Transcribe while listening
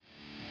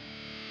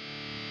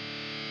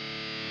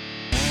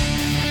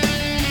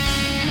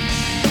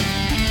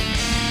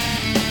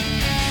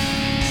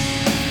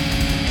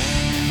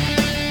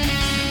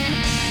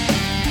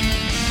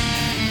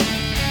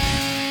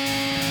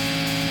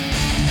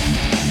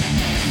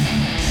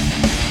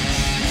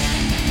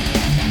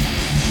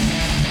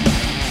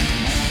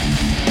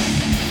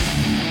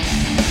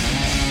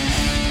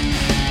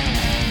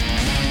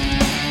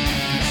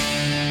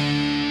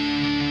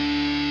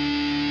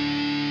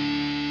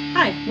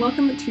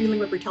to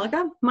Lingüa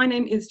Brütallica. My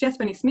name is Jess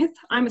Benny-Smith.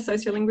 I'm a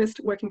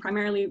sociolinguist working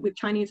primarily with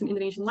Chinese and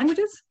Indonesian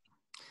languages.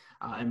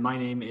 And my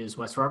name is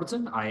Wes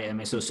Robertson. I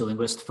am a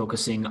sociolinguist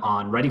focusing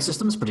on writing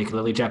systems,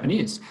 particularly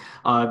Japanese.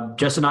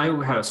 Jess and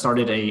I have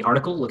started an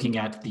article looking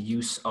at the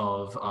use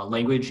of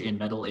language in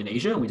metal in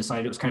Asia, and we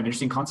decided it was kind of an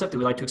interesting concept that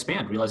we'd like to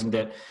expand, realizing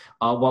that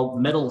while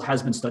metal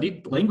has been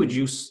studied, language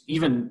use,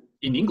 even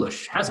in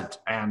English, hasn't.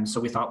 And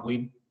so we thought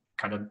we'd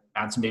kind of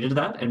add some data to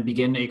that and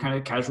begin a kind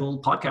of casual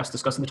podcast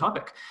discussing the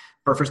topic.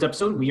 For our first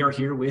episode, we are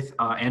here with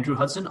Andrew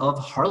Hudson of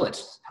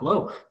Harlott.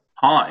 Hello.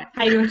 Hi.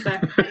 How are you doing today?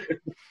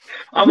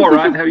 I'm all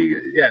right. How are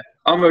you? Yeah,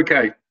 I'm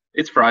okay.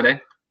 It's Friday.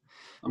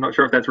 I'm not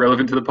sure if that's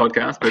relevant to the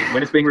podcast, but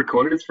when it's being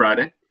recorded, it's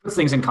Friday. Puts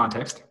things in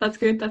context. That's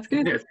good. That's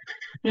good. Yes.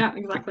 Yeah,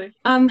 exactly.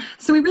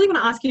 So we really want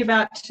to ask you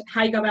about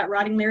how you go about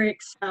writing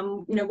lyrics,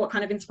 what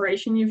kind of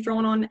inspiration you've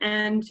drawn on,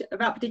 and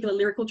about particular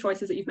lyrical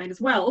choices that you've made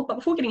as well. But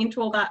before getting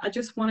into all that, I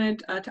just wanted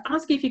to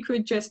ask you if you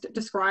could just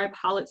describe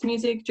Harlott's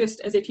music, just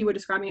as if you were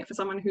describing it for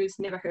someone who's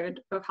never heard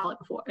of Harlott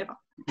before, ever.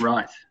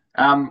 Right.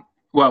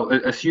 Well,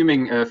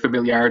 assuming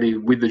familiarity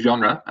with the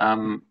genre,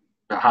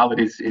 Harlott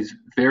is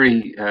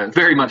very,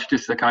 very much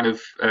just a kind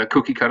of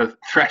cookie cutter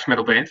thrash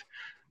metal band.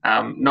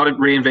 Not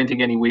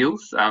reinventing any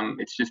wheels.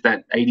 It's just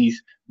that 80s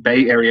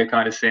Bay Area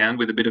kind of sound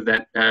with a bit of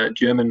that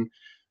German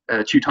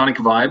Teutonic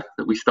vibe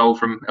that we stole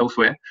from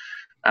elsewhere.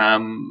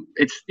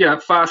 It's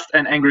fast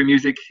and angry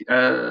music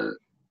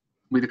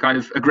with a kind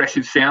of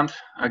aggressive sound,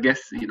 I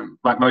guess.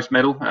 Like most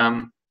metal.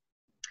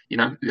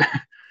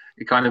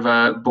 It kind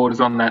of borders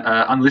on that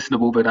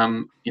unlistenable, but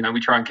we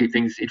try and keep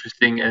things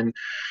interesting and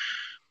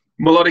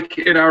melodic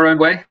in our own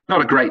way.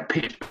 Not a great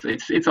pitch.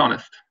 It's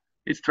honest.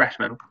 It's thrash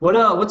metal.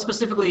 What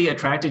specifically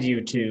attracted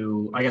you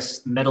to, I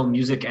guess, metal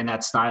music and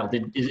that style?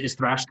 Is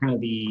thrash kind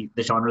of the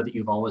genre that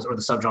you've always, or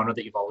the subgenre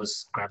that you've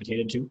always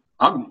gravitated to?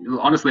 I'm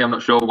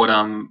not sure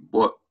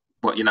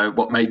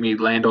what made me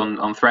land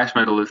on thrash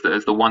metal as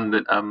the one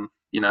that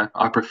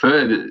I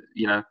preferred,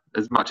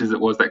 as much as it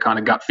was that kind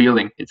of gut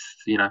feeling.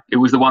 It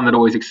was the one that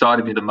always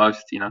excited me the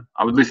most.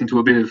 I would listen to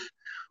a bit of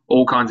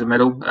all kinds of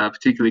metal,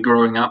 particularly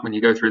growing up when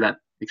you go through that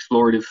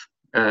explorative,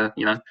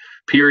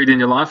 period in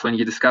your life when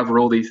you discover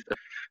all these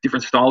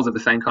different styles of the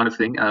same kind of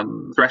thing.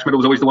 Thrash metal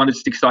was always the one that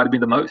just excited me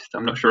the most.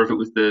 I'm not sure if it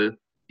was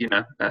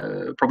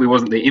probably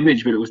wasn't the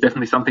image, but it was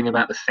definitely something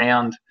about the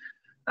sound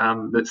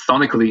that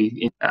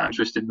sonically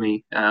interested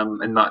me,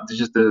 and not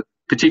just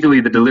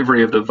particularly the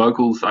delivery of the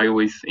vocals. I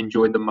always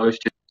enjoyed the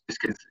most, just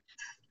because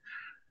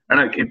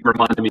it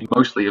reminded me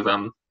mostly of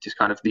just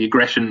kind of the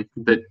aggression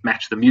that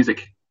matched the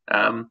music.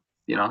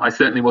 I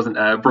certainly wasn't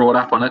brought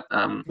up on it.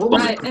 What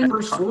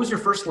was your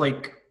first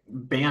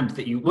band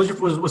that you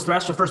was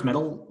thrash the first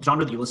metal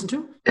genre that you listened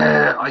to?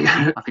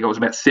 I think I was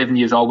about 7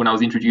 years old when I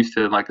was introduced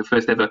to the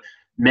first ever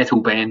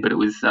metal band, but it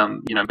was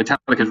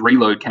Metallica's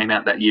Reload came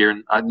out that year,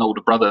 and I had an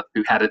older brother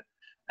who had it,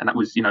 and that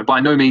was by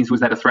no means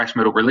was that a thrash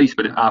metal release,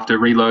 but after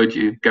Reload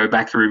you go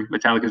back through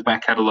Metallica's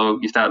back catalogue,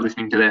 you start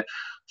listening to their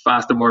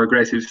faster, more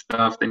aggressive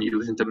stuff, then you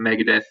listen to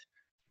Megadeth.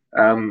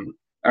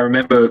 I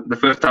remember the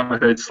first time I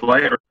heard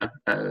Slayer,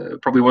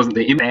 probably wasn't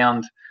the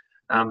sound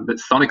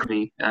that sonically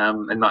me,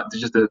 and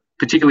just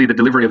particularly the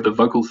delivery of the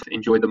vocals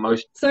enjoyed the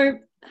most. So,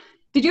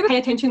 did you ever pay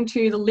attention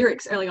to the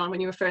lyrics early on when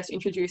you were first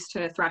introduced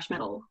to thrash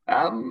metal?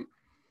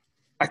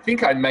 I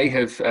think I may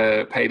have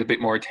paid a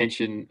bit more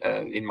attention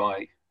in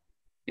my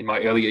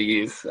earlier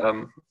years.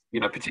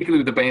 Particularly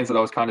with the bands that I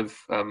was kind of,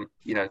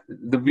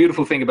 the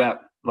beautiful thing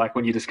about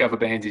when you discover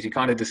bands is you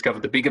kind of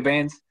discover the bigger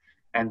bands.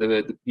 And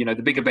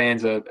the bigger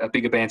bands are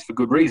bigger bands for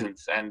good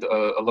reasons. And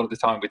a lot of the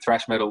time with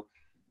thrash metal,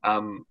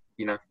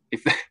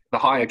 if the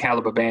higher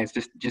caliber bands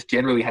just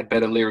generally had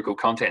better lyrical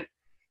content.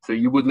 So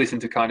you would listen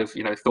to kind of,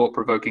 thought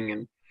provoking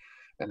and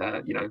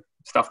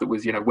stuff that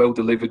was, well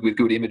delivered with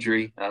good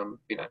imagery,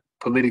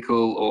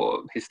 political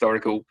or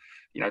historical,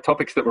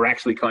 topics that were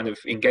actually kind of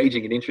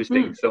engaging and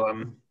interesting. So,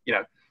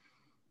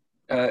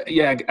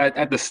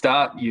 at the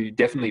start, you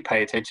definitely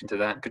pay attention to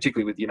that,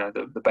 particularly with,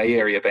 the Bay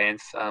Area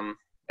bands.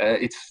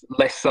 It's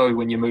less so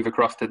when you move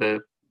across to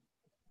the,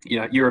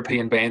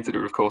 European bands that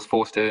are, of course,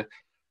 forced to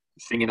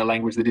sing in a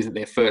language that isn't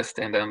their first.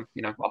 And,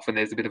 often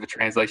there's a bit of a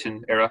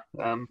translation error.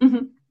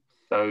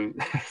 So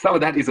some of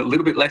that is a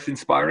little bit less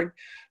inspiring.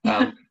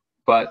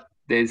 But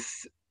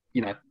there's,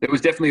 there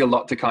was definitely a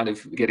lot to kind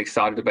of get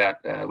excited about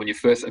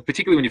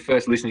particularly when you're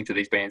first listening to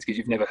these bands, because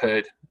you've never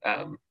heard,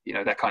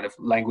 that kind of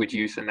language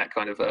use and that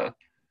kind of,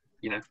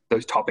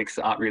 those topics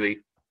aren't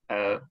really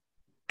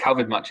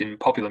covered much in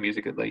popular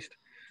music, at least.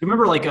 Do you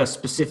remember a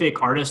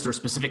specific artist or a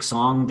specific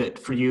song that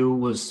for you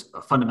was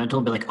fundamental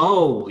and be like,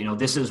 oh,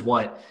 this is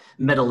what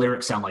metal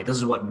lyrics sound like. This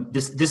is what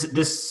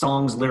this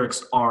song's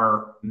lyrics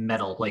are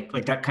metal.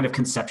 Like that kind of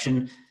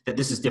conception that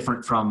this is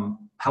different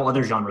from how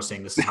other genres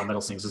sing. This is how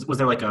metal sings. Was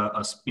there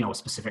a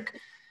specific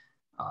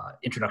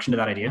introduction to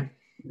that idea?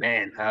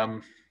 Man,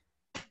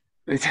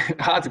 it's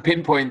hard to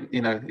pinpoint,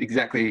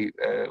 exactly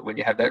when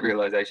you have that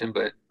realization,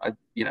 but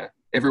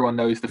everyone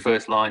knows the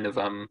first line of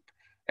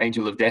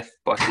Angel of Death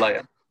by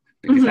Slayer.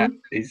 Because that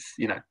is,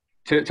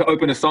 to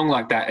open a song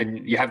like that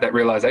and you have that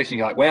realization,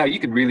 you're like, wow, you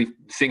can really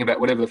sing about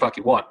whatever the fuck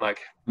you want. Like,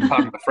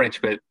 pardon my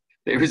French, but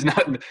there is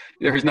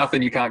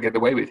nothing you can't get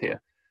away with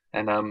here.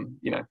 And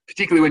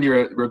particularly when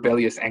you're a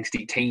rebellious,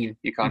 angsty teen,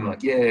 you're kind of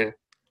like, yeah,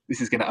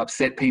 this is going to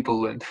upset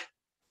people, and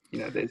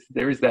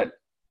there is that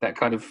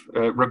kind of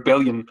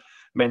rebellion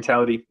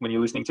mentality when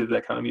you're listening to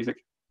that kind of music.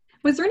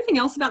 Was there anything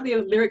else about the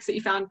lyrics that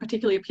you found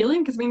particularly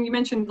appealing? Because when you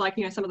mentioned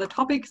some of the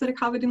topics that are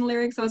covered in the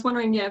lyrics, I was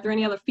wondering, are there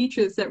any other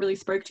features that really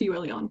spoke to you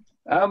early on?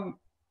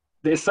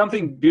 There's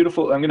something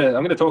beautiful. I'm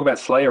gonna talk about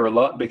Slayer a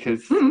lot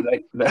because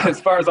as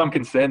far as I'm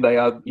concerned, they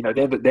are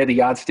they're the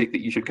yardstick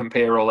that you should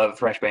compare all other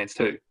thrash bands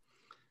to,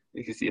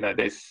 because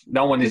there's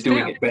no one is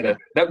doing it better.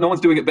 No one's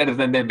doing it better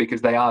than them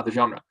because they are the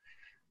genre.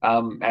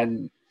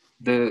 And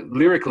the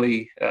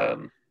lyrically,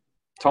 Tom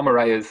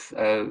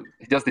Araya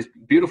he does this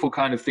beautiful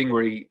kind of thing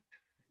where he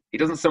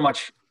doesn't so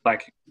much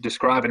like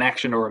describe an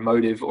action or a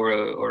motive or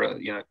a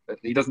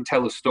he doesn't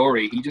tell a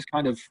story. He just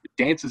kind of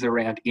dances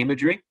around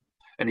imagery,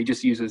 and he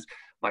just uses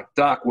like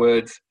dark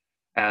words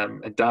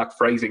and dark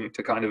phrasing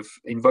to kind of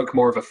invoke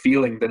more of a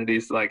feeling than it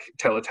is like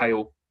tell a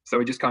tale. So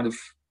he just kind of,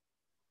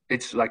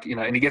 it's like,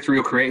 and he gets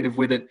real creative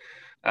with it.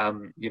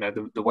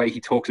 The way he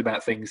talks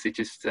about things, it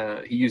just,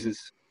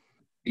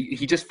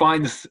 he just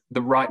finds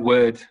the right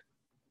word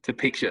to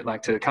picture,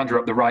 like to conjure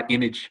up the right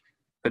image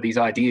for these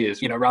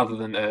ideas, rather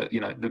than,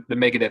 the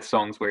Megadeth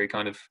songs where he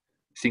kind of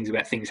sings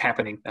about things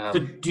happening. So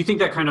do you think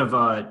that kind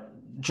of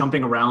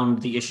jumping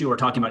around the issue or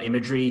talking about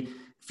imagery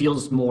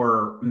feels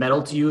more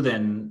metal to you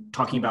than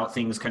talking about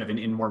things kind of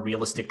in more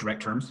realistic,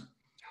 direct terms?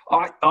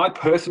 I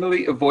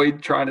personally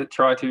avoid trying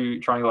to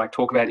like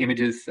talk about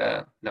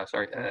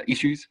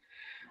issues,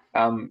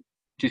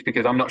 just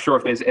because I'm not sure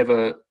if there's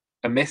ever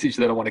a message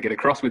that I want to get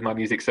across with my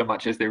music so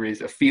much as there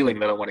is a feeling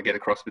that I want to get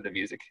across with the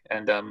music.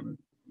 And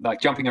like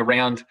jumping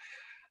around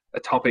a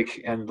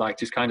topic and like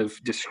just kind of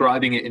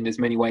describing it in as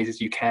many ways as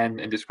you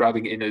can, and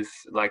describing it in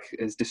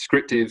as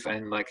descriptive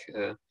and like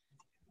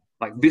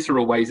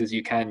visceral ways as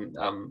you can.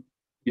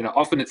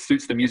 Often it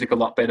suits the music a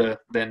lot better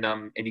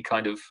than any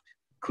kind of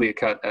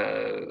clear-cut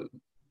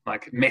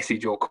like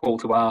message or call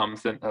to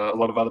arms that a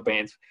lot of other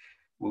bands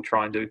will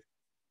try and do.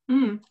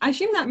 I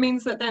assume that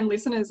means that then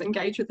listeners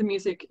engage with the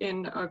music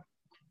in a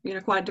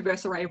quite a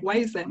diverse array of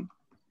ways then.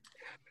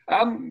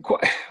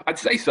 I'd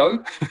say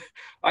so.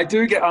 I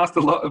do get asked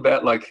a lot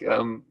about like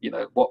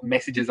what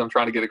messages I'm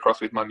trying to get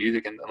across with my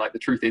music, and like the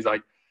truth is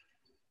I'm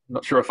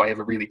not sure if I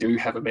ever really do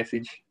have a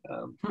message.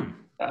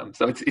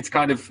 So it's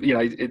kind of,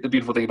 the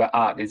beautiful thing about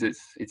art is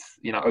it's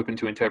open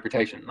to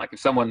interpretation. Like if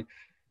someone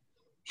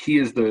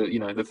hears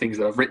the things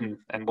that I've written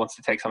and wants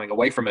to take something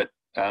away from it,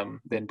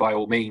 then by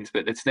all means,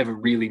 but it's never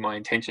really my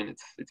intention.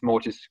 It's more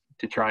just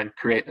to try and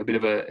create a bit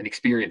of an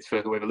experience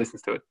for whoever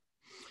listens to it.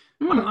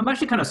 I'm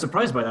actually kind of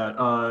surprised by that,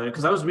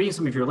 because I was reading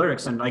some of your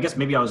lyrics, and I guess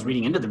maybe I was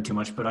reading into them too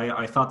much, but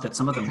I thought that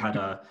some of them had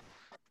a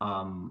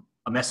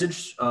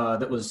message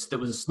that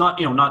was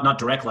not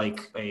direct,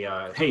 like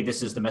a hey,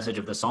 this is the message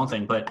of the song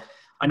thing. But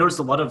I noticed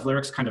a lot of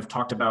lyrics kind of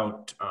talked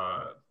about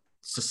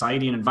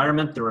society and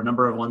environment. There were a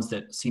number of ones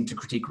that seemed to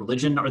critique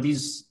religion. Are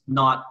these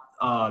not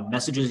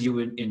messages you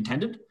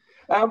intended?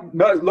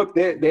 No, look,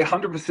 they're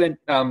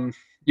 100%.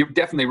 You're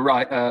definitely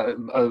right.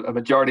 A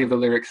majority of the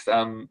lyrics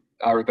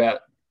are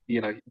about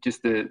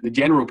just the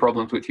general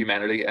problems with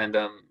humanity, and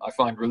I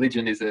find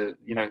religion is an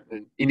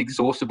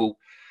inexhaustible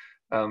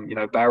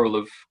barrel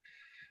of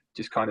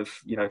just kind of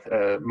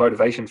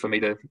motivation for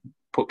me to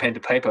put pen to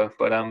paper.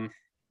 But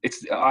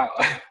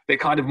they're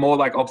kind of more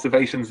like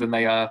observations than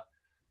they are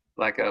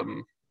like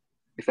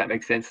if that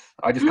makes sense.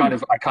 I just kind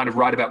of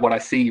write about what I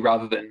see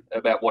rather than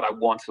about what I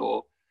want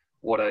or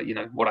what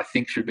I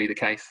think should be the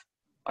case.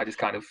 I just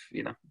kind of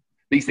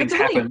these things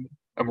happen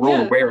and we're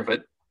all aware of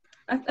it.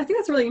 I think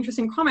that's a really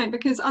interesting comment,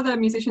 because other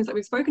musicians that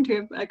we've spoken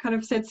to have kind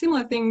of said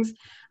similar things.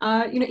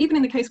 Even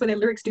in the case where their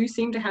lyrics do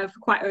seem to have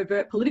quite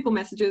overt political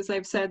messages,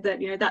 they've said that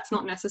that's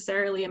not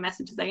necessarily a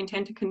message they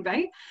intend to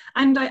convey.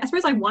 And I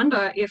suppose I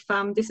wonder if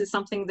this is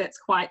something that's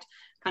quite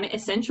kind of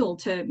essential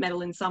to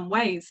metal in some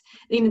ways,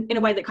 in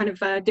a way that kind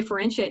of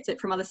differentiates it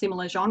from other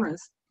similar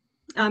genres.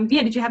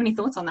 Did you have any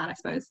thoughts on that, I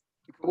suppose?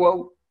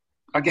 Well,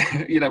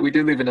 again, we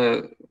do live in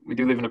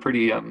a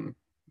pretty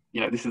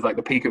this is like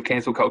the peak of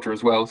cancel culture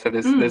as well. So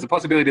there's a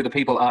possibility that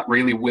people aren't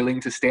really willing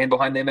to stand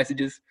behind their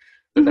messages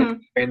that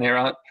they in their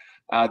art.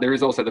 There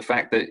is also the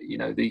fact that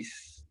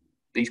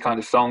these kind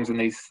of songs and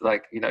these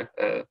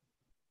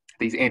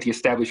these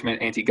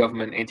anti-establishment,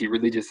 anti-government,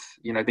 anti-religious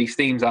these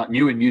themes aren't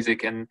new in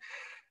music, and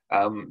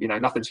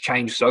nothing's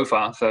changed so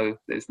far. So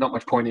there's not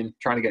much point in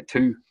trying to get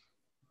too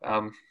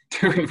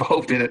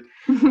involved in it.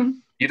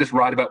 You just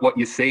write about what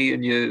you see,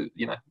 and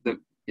the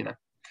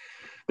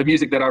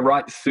music that I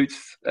write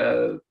suits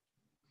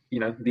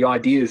the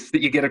ideas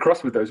that you get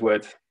across with those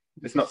words.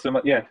 It's not so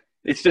much,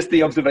 it's just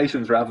the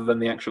observations rather than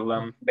the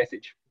actual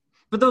message.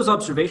 But those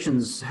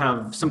observations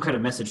have some kind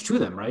of message to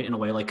them, right? In a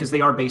way, like, because they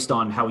are based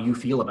on how you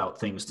feel about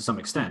things to some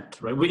extent,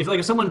 right?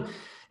 If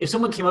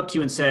someone came up to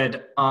you and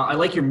said, "I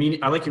like your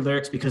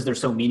lyrics because they're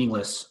so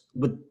meaningless,"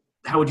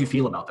 how would you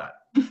feel about that?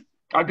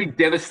 I'd be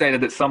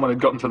devastated that someone had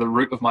gotten to the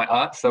root of my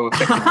art so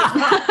effectively.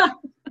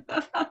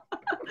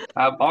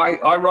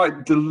 I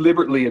write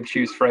deliberately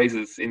obtuse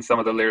phrases in some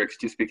of the lyrics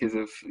just because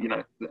of,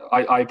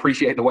 I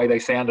appreciate the way they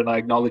sound, and I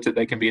acknowledge that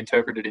they can be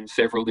interpreted in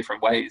several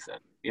different ways.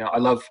 And, I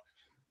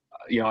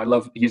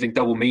love using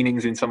double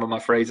meanings in some of my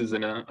phrases,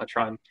 and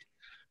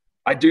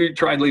I do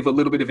try and leave a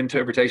little bit of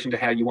interpretation to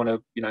how you want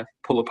to,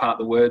 pull apart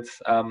the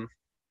words.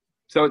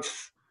 So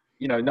it's,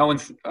 I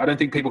don't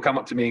think people come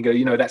up to me and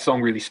go, that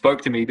song really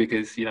spoke to me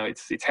because,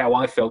 it's how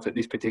I felt at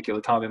this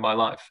particular time in my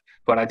life.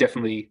 But I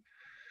definitely,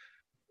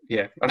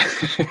 yeah,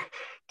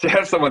 to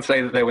have someone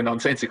say that they were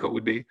nonsensical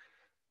would be,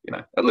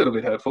 a little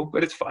bit hurtful,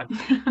 but it's fine.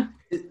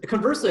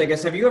 Conversely, I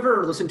guess, have you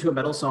ever listened to a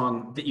metal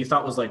song that you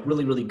thought was like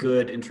really, really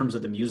good in terms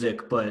of the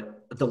music,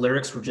 but the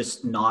lyrics were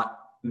just not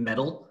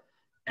metal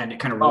and it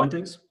kind of ruined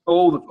things?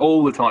 All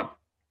the time.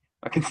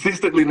 I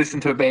consistently listen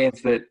to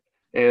bands that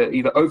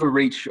either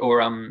overreach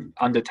or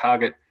under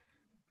target,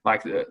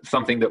 like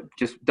something that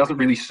just doesn't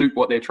really suit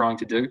what they're trying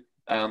to do.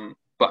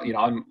 But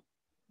I'm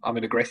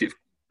an aggressive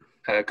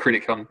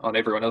critic on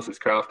everyone else's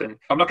craft, and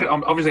I'm not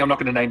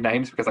going to name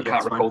names because I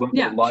can't recall them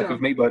for the life of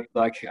me. But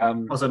like,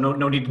 also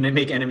no need to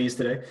make enemies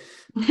today.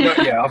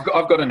 I've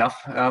got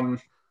enough.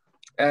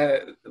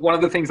 One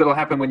of the things that'll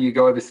happen when you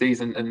go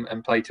overseas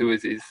and play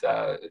tours is,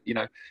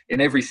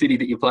 in every city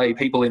that you play,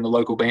 people in the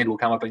local band will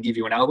come up and give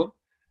you an album.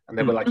 And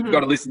they'll be like, you've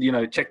got to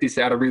listen, check this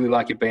out. I really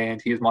like your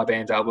band. Here's my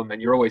band's album.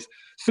 And you're always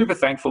super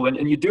thankful.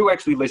 And you do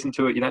actually listen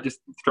to it. You don't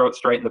just throw it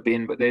straight in the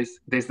bin. But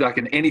there's like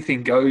an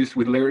anything goes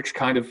with lyrics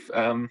kind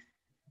of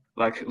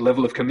like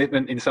level of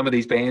commitment in some of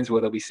these bands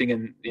where they'll be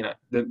singing,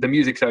 the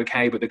music's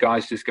okay, but the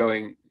guy's just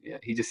going,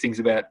 he just sings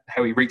about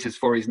how he reaches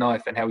for his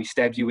knife and how he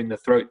stabs you in the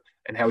throat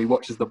and how he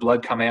watches the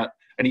blood come out.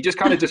 And he just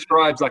kind of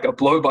describes like a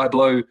blow by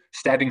blow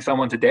stabbing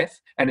someone to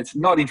death. And it's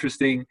not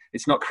interesting.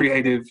 It's not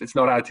creative. It's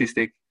not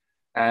artistic.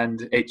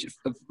 And it just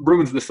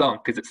ruins the song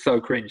because it's so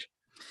cringe.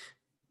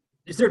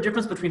 Is there a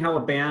difference between how a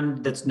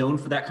band that's known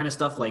for that kind of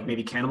stuff, like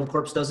maybe Cannibal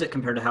Corpse does it,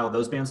 compared to how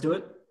those bands do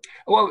it?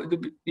 Well,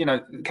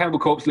 Cannibal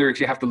Corpse lyrics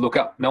you have to look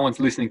up. No one's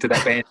listening to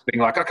that band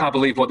being like, I can't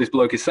believe what this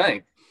bloke is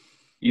saying.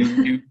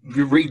 You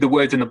read the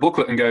words in the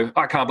booklet and go,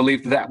 I can't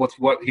believe that. What's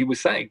what he was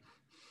saying.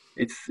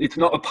 It's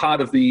not a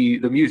part of the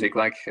music.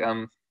 Like,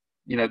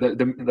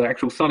 the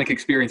actual sonic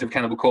experience of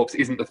Cannibal Corpse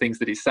isn't the things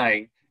that he's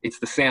saying. It's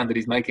the sound that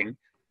he's making.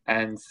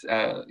 And,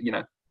 where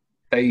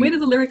do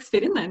the lyrics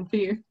fit in then for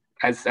you?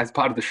 As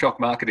part of the shock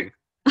marketing.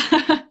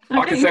 Okay,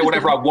 I can say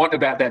whatever I want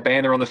about that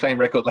band. They're on the same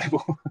record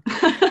label.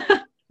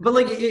 But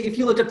like, if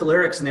you looked up the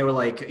lyrics and they were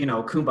like,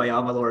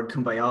 Kumbaya, my lord,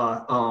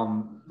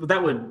 Kumbaya,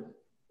 that would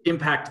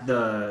impact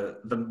the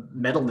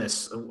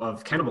metalness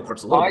of Cannibal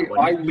Corpse a little bit.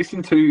 I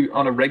listen to,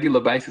 on a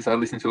regular basis, I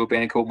listen to a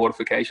band called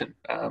Mortification.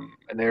 And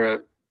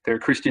they're a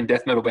Christian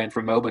death metal band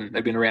from Melbourne.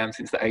 They've been around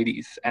since the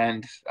 80s.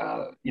 And,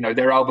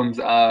 their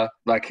albums are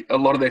like, a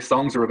lot of their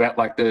songs are about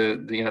like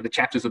the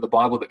chapters of the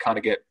Bible that kind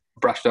of get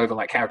brushed over,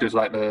 like characters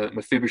like the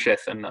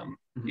Mephibosheth and,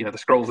 the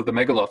scrolls of the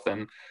Megaloth.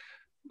 And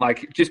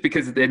like, just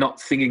because they're not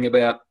singing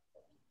about,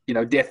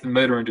 death and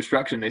murder and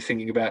destruction, they're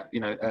singing about,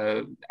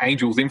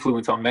 angels'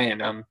 influence on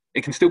man.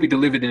 It can still be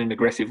delivered in an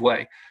aggressive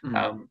way.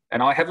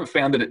 And I haven't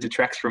found that it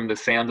detracts from the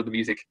sound of the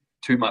music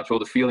too much or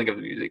the feeling of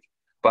the music.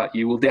 But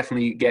you will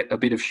definitely get a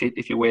bit of shit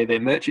if you wear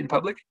their merch in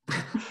public.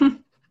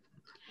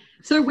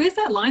 So where's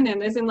that line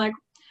then? As in, like,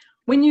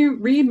 when you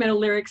read metal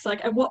lyrics,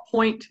 like, at what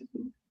point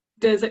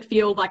does it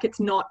feel like it's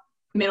not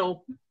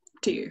metal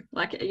to you?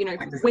 Like,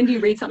 when do you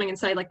read something and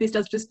say, like, this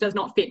just does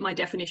not fit my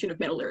definition of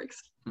metal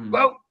lyrics?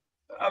 Well,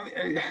 I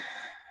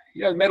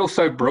mean, metal's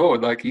so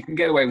broad. Like, you can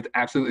get away with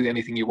absolutely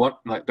anything you want,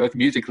 like both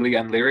musically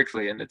and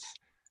lyrically. And it's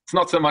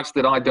not so much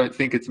that I don't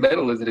think it's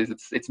metal as it is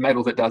it's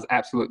metal that does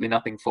absolutely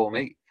nothing for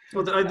me.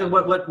 Well,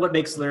 what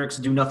makes lyrics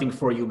do nothing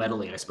for you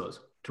mentally, I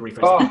suppose, to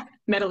rephrase it?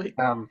 Mentally.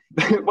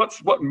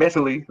 What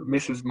mentally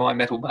misses my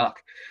metal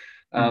mark?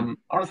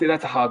 Honestly,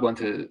 that's a hard one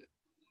to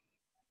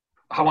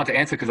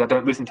answer because I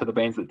don't listen to the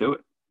bands that do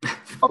it.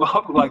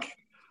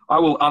 I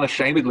will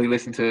unashamedly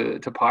listen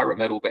to pirate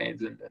metal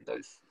bands and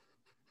those.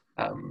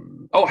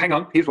 Hang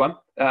on, here's one.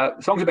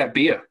 Songs about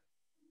beer.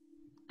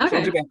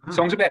 Okay.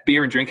 Songs about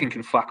beer and drinking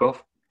can fuck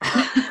off.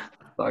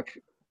 Like,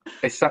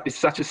 it's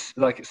such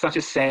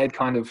a sad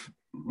kind of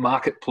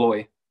market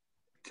ploy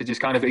to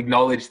just kind of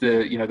acknowledge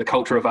the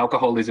culture of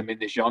alcoholism in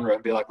this genre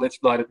and be like, let's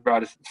write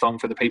a song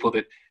for the people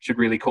that should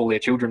really call their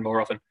children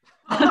more often.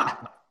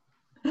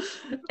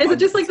 Is it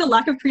just like the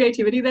lack of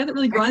creativity there that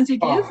really grinds your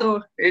gears?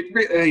 Or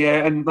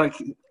and like,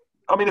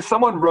 I mean, if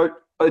someone wrote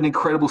an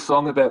incredible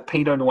song about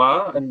Pinot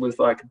Noir and was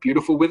like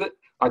beautiful with it,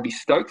 I'd be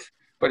stoked.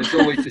 But it's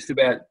always just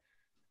about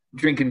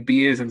drinking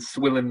beers and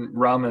swilling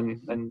rum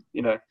and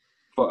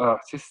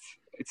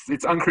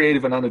it's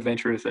uncreative and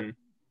unadventurous and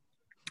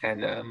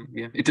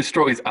it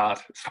destroys art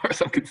as far as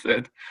I'm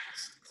concerned.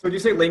 So would you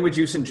say language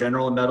use in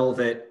general in metal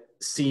that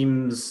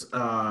seems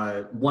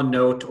one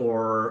note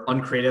or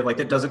uncreative, like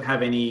that doesn't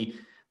have any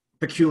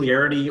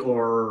peculiarity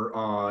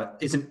or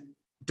isn't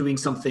doing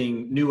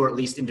something new or at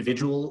least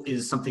individual,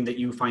 is something that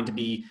you find to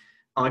be,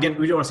 again,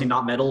 we don't want to say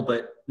not metal,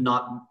 but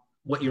not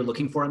what you're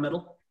looking for in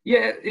metal?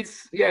 Yeah,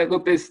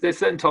 look, there's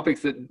certain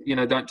topics that, you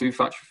know, don't do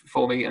much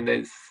for me, and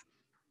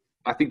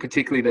I think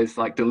particularly there's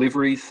like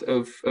deliveries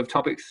of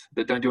topics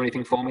that don't do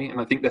anything for me.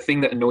 And I think the thing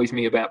that annoys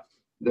me about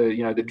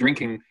the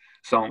drinking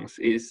songs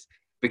is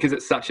because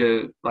it's such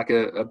a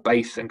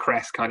base and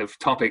crass kind of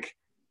topic,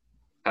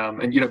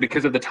 and, you know,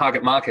 because of the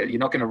target market, you're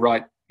not going to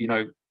write, you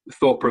know,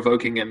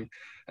 thought-provoking and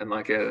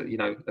like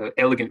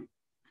elegant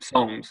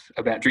songs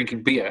about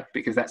drinking beer,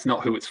 because that's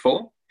not who it's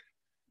for.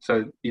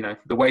 So, you know,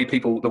 the way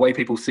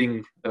people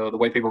sing, the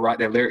way people write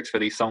their lyrics for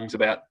these songs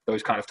about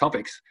those kind of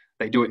topics,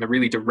 they do it in a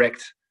really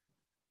direct,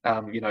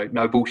 you know,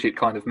 no bullshit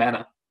kind of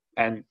manner.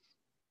 And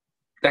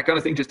that kind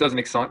of thing just doesn't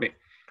excite me.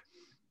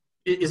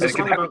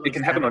 It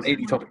can happen on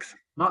any topics.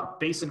 Not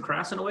base and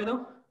crass in a way,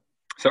 though?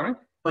 Sorry?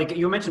 Like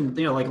you mentioned,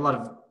 you know, like a lot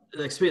of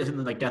experience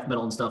in like death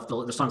metal and stuff,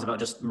 there's songs about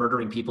just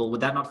murdering people.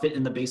 Would that not fit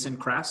in the base and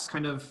crass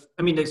kind of,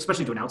 I mean,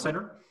 especially to an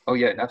outsider? Oh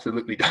yeah, it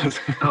absolutely does.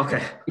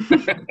 Okay.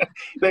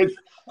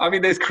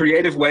 there's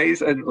creative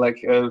ways and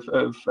like of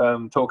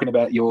talking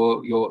about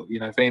your you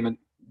know, vehement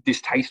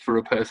distaste for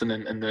a person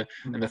and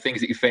the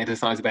things that you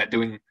fantasize about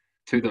doing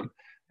to them.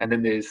 And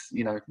then there's,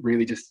 you know,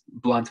 really just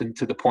blunt and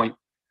to the point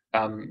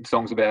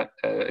songs about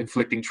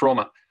inflicting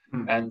trauma.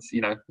 And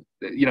you know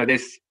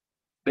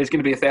there's going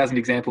to be 1,000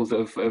 examples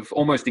of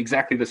almost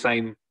exactly the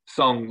same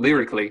song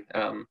lyrically,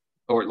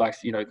 or like,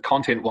 you know,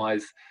 content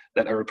wise,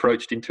 that are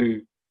approached in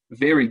two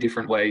very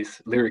different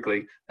ways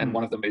lyrically. And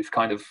one of them is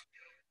kind of,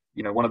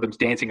 you know, one of them's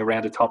dancing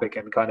around a topic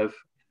and kind of,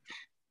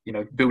 you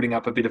know, building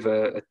up a bit of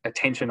a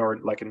tension or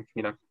like an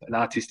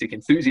artistic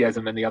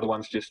enthusiasm, and the other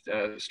one's just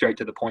straight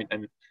to the point.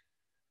 And,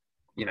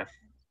 you know,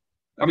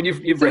 I mean,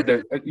 you've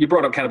read you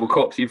brought up Cannibal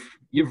Corpse.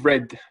 You've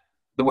read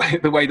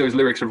the way those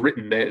lyrics are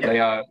written. They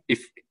are,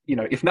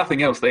 if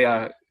nothing else, they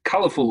are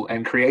colourful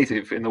and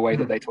creative in the way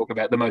that they talk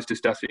about the most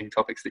disgusting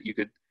topics that you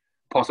could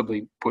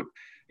possibly put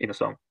in a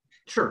song.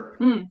 Sure.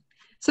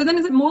 So then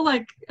is it more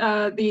like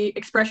the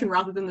expression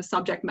rather than the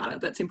subject matter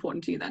that's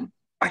important to you then?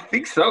 I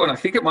think so, and I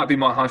think it might be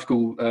my high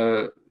school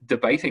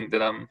debating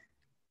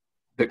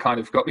that kind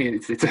of got me.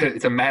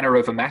 It's a manner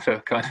of a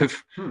matter kind of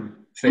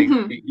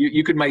thing.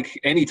 You could make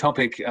any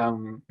topic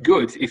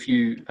good if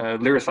you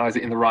lyricize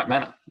it in the right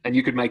manner, and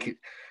you could make it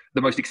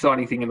the most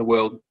exciting thing in the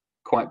world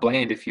quite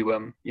bland if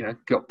you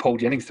got Paul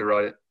Jennings to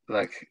write it.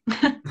 Like,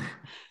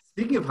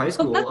 speaking of high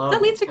school,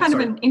 that leads to kind of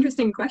an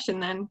interesting question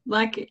then.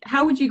 Like,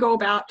 how would you go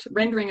about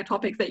rendering a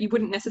topic that you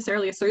wouldn't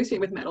necessarily associate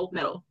with metal?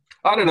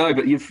 I don't know,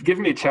 but you've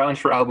given me a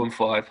challenge for album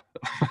 5.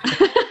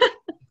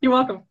 You're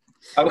welcome.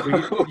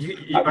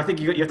 I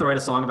think you have to write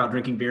a song about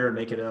drinking beer and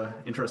make it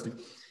interesting.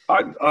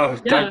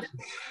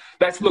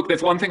 That's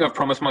one thing I've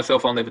promised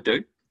myself I'll never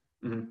do.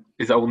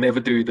 Is I will never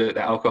do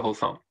the alcohol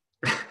song.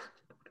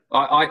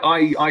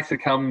 I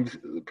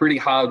succumbed pretty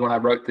hard when I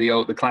wrote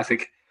the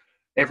classic.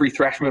 Every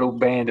thrash metal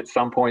band at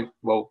some point,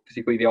 well,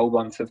 particularly the old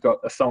ones, have got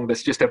a song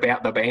that's just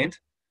about the band.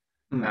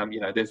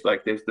 There's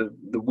the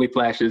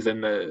Whiplashes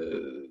and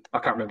I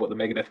can't remember what the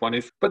Megadeth one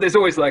is, but there's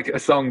always like a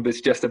song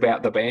that's just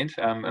about the band.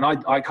 And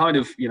I kind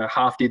of,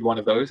 half did one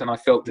of those, and I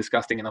felt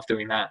disgusting enough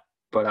doing that.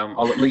 But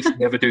I'll at least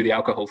never do the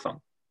alcohol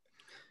song.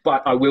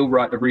 But I will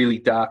write a really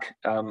dark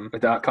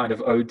kind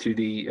of ode to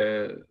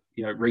the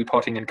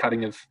repotting and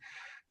cutting of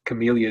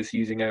camellias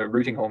using a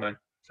rooting hormone.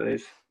 So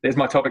there's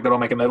my topic that I'll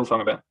make a metal song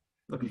about.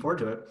 Looking forward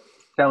to it.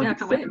 Yeah,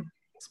 can't wait.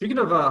 Speaking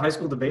of high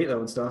school debate though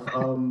and stuff,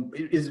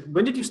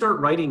 when did you start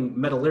writing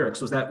metal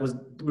lyrics?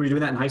 Were you doing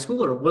that in high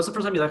school, or was the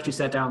first time you actually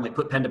sat down, like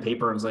put pen to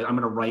paper and was like, I'm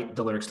going to write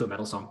the lyrics to a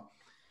metal song?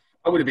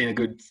 I would have been a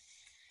good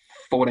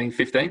 14,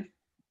 15.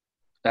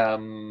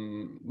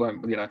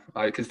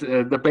 Because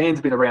the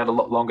band's been around a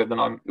lot longer than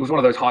it was one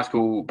of those high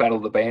school battle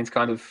of the bands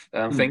kind of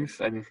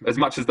things. And as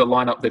much as the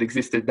lineup that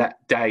existed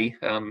that day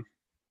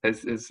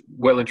has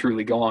well and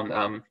truly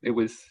gone, it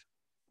was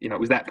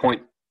that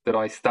point that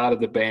I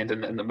started the band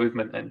and the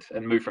movement and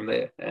moved from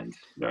there. And,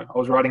 I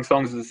was writing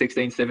songs as a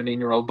 16,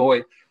 17-year-old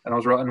boy, and I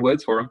was writing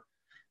words for them.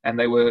 And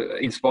they were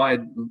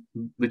inspired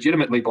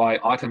legitimately by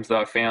items that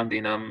I found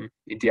in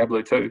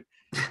Diablo 2,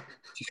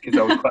 just because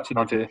I was clutching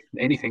onto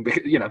anything. But,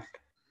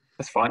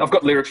 that's fine. I've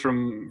got lyrics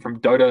from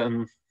Dota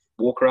and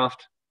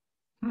Warcraft.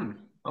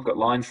 I've got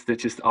lines that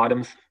just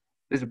items.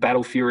 There's a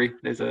Battle Fury.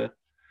 I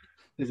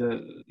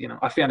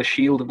found a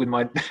shield with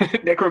my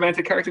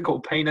necromancer character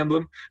called Pain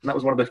Emblem, and that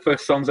was one of the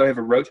first songs I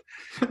ever wrote.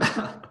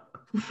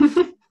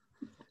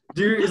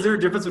 Is there a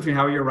difference between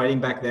how you're writing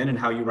back then and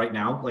how you write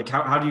now? Like,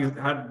 how do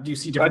you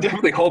see different? I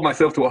definitely hold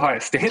myself to a higher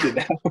standard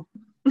now.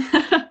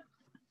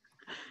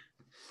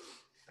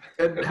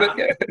 But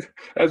yeah,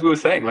 as we were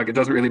saying, like, it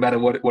doesn't really matter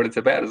what it's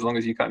about, as long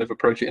as you kind of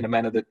approach it in a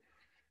manner that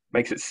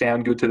makes it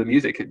sound good to the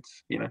music.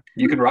 It's,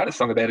 you can write a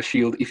song about a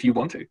shield if you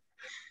want to.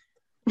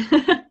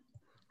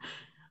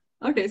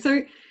 Okay, so,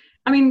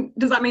 I mean,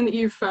 does that mean that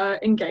you've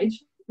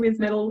engaged with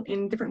metal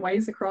in different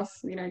ways across,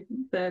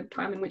 the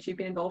time in which you've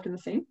been involved in the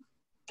scene?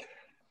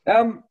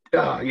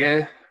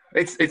 Yeah,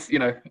 it's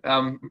I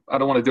don't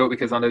want to do it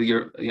because I know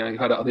you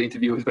had other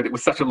interviewers, but it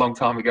was such a long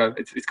time ago.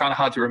 It's kind of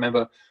hard to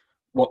remember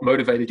what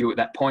motivated you at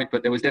that point,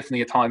 but there was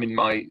definitely a time in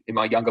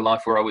my younger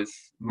life where I was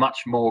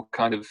much more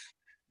kind of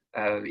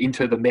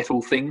into the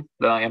metal thing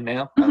than I am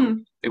now.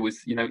 It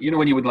was, you know,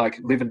 when you would like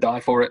live and die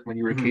for it when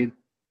you were a kid,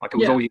 like it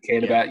was all you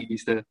cared about. You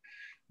used to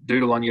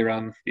doodle on your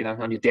you know,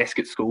 on your desk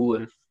at school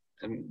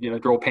and you know,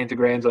 draw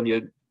pentagrams on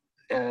your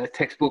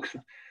textbooks.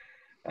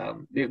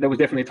 There was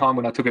definitely a time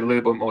when I took it a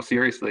little bit more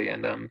seriously,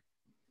 and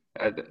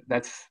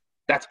that's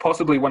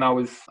possibly when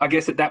I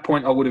guess at that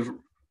point I would have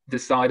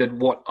decided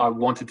what I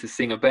wanted to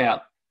sing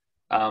about,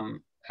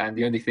 and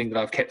the only thing that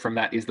I've kept from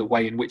that is the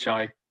way in which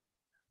I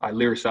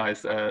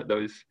lyricize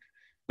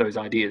those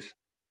ideas.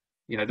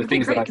 You know, the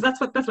things great, because that's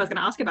what I was going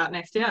to ask about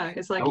next. Yeah,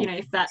 it's like, you know,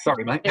 if that.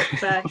 Sorry, mate.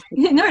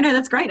 No,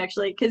 that's great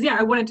actually, because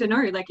I wanted to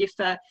know, like, if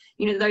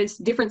you know, those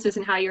differences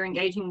in how you're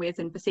engaging with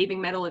and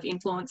perceiving metal have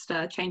influenced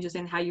changes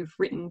in how you've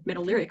written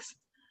metal lyrics.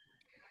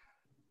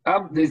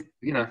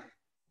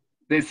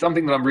 There's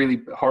something that I'm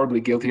really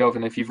horribly guilty of,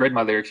 and if you've read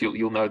my lyrics,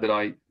 you'll know that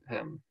I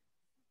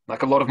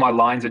like a lot of my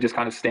lines are just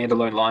kind of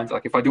standalone lines.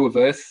 Like if I do a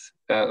verse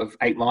of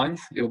 8 lines,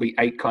 it'll be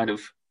 8 kind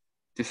of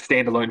just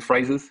standalone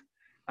phrases.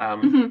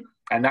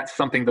 And that's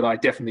something that I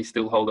definitely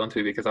still hold on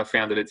to, because I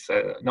found that it's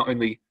not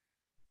only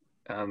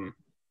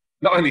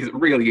is it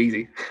really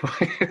easy,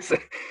 it's the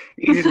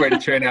easiest way to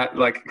churn out,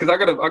 like, because I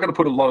gotta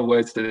put a lot of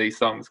words to these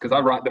songs, because I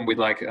write them with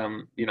like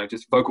you know,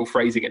 just vocal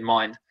phrasing in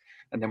mind,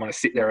 and then when I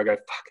sit there I go,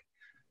 fuck,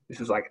 this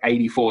is like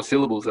 84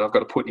 syllables that I've got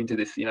to put into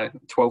this, you know,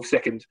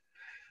 12-second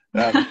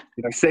you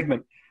know,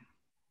 segment.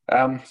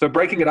 So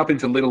breaking it up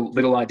into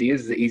little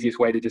ideas is the easiest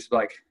way to just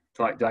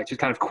just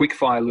kind of quick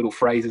fire little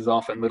phrases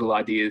off and little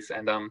ideas.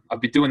 And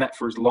I've been doing that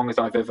for as long as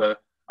I've ever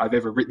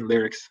written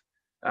lyrics.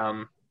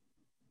 And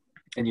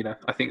you know,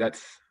 I think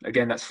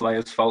that's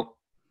Slayer's fault.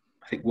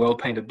 I think World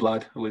Painted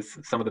Blood was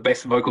some of the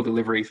best vocal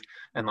deliveries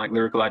and like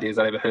lyrical ideas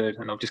I ever heard,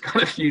 and I've just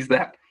kind of used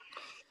that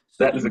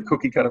as a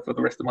cookie cutter for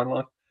the rest of my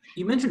life.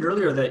 You mentioned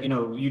earlier that, you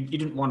know, you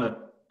didn't want to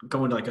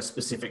go into like a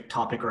specific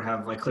topic or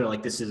have like clear,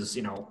 like, this is,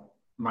 you know,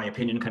 my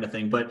opinion kind of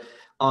thing, but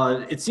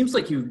it seems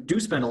like you do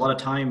spend a lot of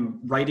time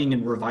writing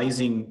and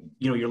revising,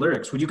 you know, your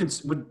lyrics. I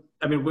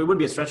mean, it wouldn't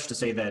be a stretch to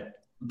say that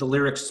the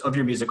lyrics of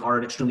your music are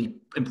an extremely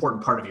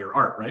important part of your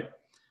art, right?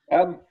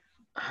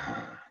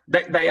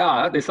 They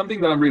are. There's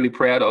something that I'm really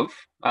proud of.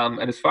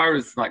 And as far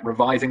as like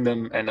revising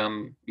them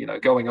and you know,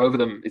 going over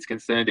them is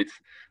concerned, it's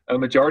a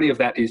majority of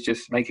that is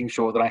just making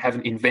sure that I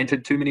haven't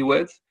invented too many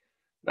words.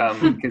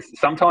 Because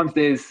sometimes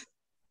there's,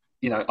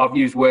 you know, I've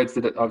used words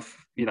that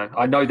you know,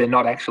 I know they're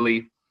not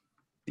actually,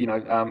 you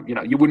know,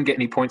 you wouldn't get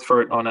any points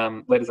for it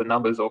on letters and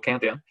numbers or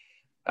countdown.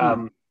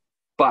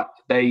 But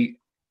they,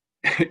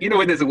 you know,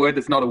 when there's a word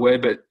that's not a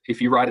word, but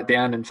if you write it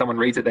down and someone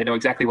reads it, they know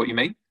exactly what you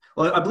mean.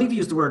 Well, I believe you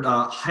used the word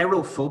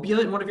hierophobia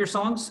in one of your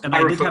songs, and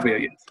yes.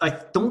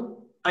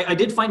 I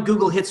did find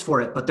Google hits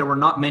for it, but there were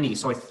not many.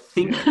 So I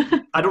think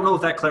I don't know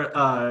if that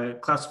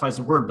classifies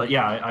the word, but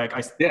yeah,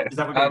 is that what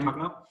you're talking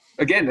about?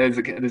 Again, there's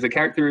a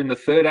character in the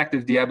 3rd act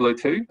of Diablo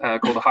 2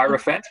 called the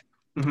Hierophant,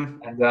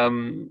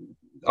 and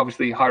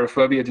obviously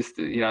hierophobia, just,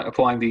 you know,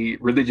 applying the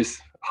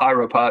religious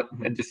hiero part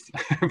and just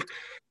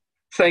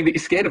saying that you're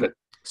scared of it.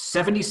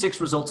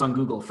 76 results on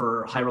Google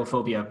for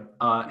hierophobia,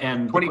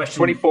 and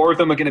 24 of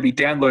them are going to be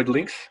download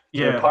links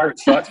to pirate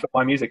sites for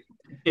my music.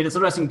 It is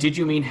interesting. Did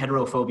you mean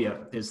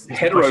heterophobia? Is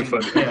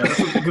heterophobia? Yeah, that's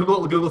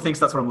what Google thinks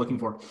that's what I'm looking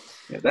for.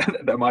 Yeah,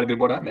 that might have been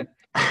what I meant.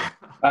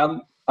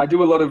 I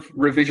do a lot of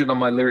revision on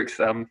my lyrics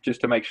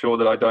just to make sure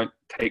that I don't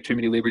take too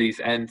many liberties.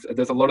 And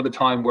there's a lot of the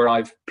time where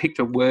I've picked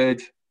a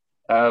word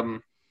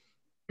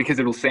because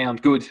it'll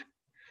sound good.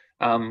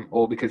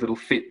 Or because it'll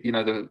fit, you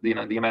know,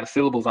 the amount of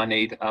syllables I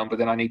need, but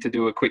then I need to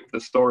do a quick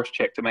thesaurus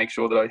check to make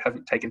sure that I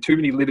haven't taken too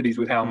many liberties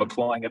with how I'm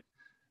applying it.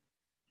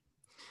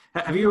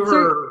 Have you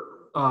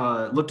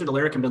ever looked at a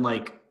lyric and been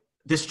like,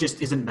 "This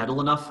just isn't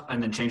metal enough,"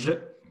 and then changed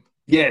it?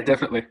 Yeah,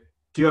 definitely.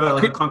 Do you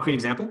have a concrete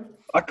example?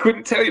 I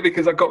couldn't tell you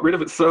because I got rid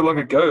of it so long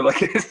ago.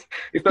 Like,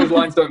 if those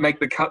lines don't make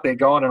the cut, they're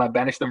gone, and I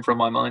banished them from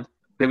my mind.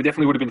 There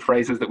definitely would have been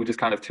phrases that were just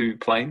kind of too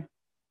plain.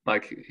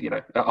 Like, you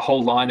know, a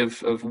whole line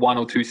of 1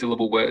 or 2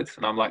 syllable words.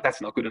 And I'm like,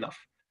 that's not good enough.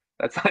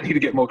 I need to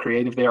get more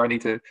creative there. I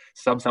need to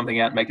sub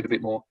something out and make it a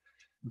bit more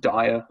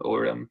dire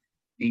or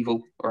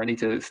evil, or I need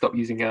to stop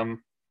using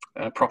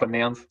proper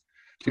nouns.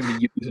 Too many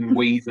yous and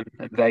we's and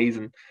they's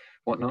and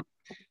whatnot.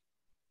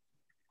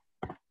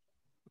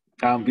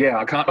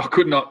 I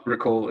could not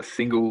recall a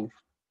single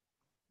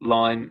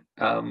line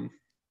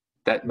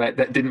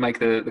that didn't make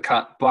the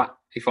cut. But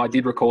if I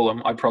did recall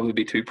them, I'd probably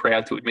be too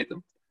proud to admit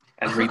them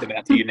and read them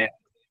out to you now.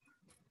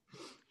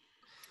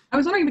 I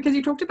was wondering, because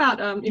you talked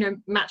about, you know,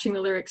 matching the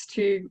lyrics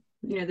to,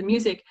 you know, the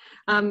music.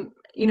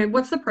 You know,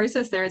 what's the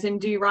process there? As in,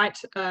 do you write,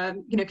 you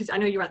know, because I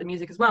know you write the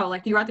music as well.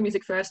 Like, do you write the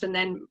music first and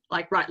then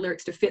like write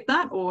lyrics to fit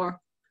that, or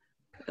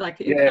like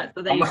are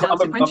they done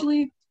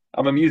sequentially?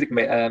 I'm a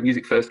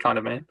music first kind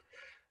of man.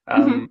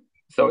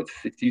 So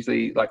it's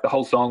usually like the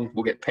whole song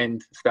will get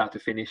penned start to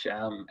finish,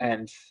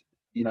 and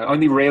you know,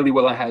 only rarely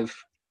will I have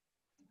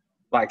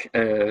like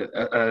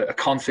a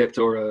concept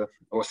or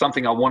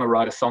something I want to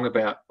write a song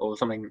about or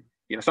something.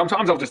 You know,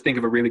 sometimes I'll just think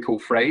of a really cool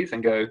phrase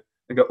and go,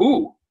 and go,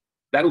 ooh,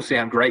 that'll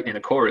sound great in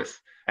a chorus.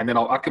 And then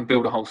I can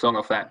build a whole song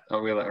off that.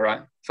 I'll be like, all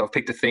right, so I've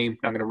picked a theme.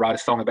 I'm going to write a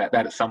song about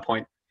that at some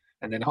point.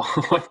 And then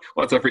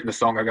once I've written the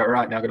song, I go, all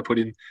right, now I'm going to put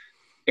in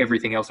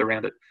everything else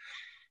around it,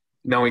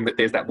 knowing that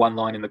there's that one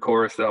line in the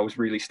chorus that I was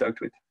really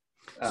stoked with.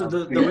 So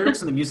the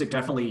lyrics and the music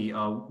definitely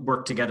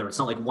work together. It's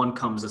not like one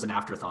comes as an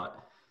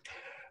afterthought.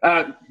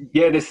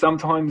 Yeah, there's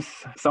sometimes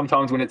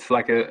when it's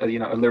like a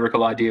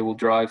lyrical idea will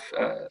drive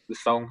the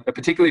song.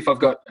 Particularly if I've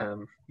got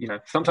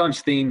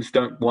sometimes themes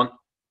don't want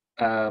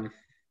a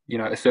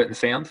certain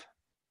sound.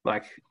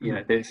 Like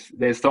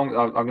there's songs.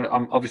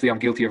 I'm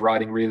guilty of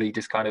writing really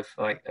just kind of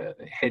like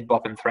head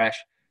bop and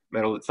thrash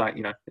metal. It's like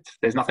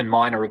there's nothing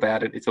minor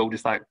about it. It's all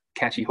just like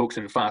catchy hooks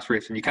and fast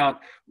riffs, and you can't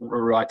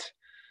write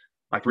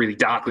like really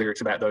dark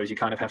lyrics about those. You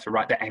kind of have to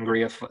write the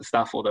angrier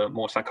stuff or the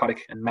more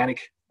psychotic and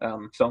manic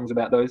songs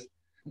about those.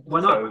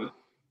 Why not?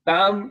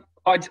 So,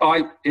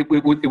 it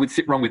would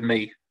sit wrong with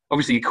me.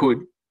 Obviously, you could,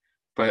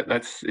 but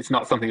it's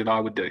not something that I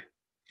would do.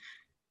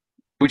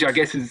 Which I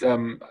guess is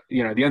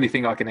the only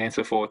thing I can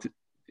answer for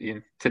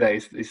today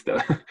is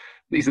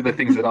these are the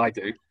things that I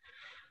do,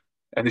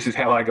 and this is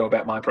how I go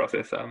about my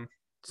process.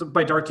 So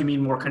by dark, you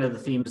mean more kind of the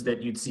themes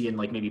that you'd see in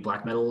like maybe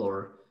black metal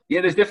or?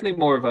 Yeah, there's definitely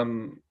more of I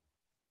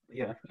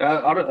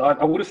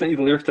would have sent you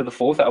the lyrics to the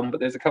fourth album, but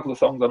there's a couple of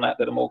songs on that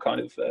are more kind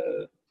of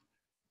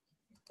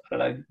I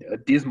don't know,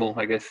 dismal,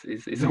 I guess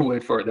is a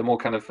word for it. They're more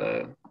kind of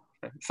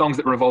songs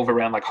that revolve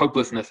around like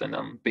hopelessness and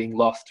being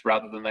lost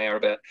rather than they are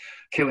about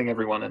killing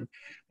everyone and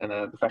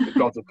the fact that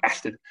God's a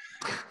bastard.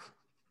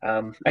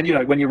 And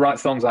when you write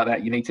songs like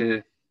that, you need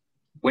to,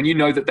 when you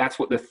know that that's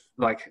what the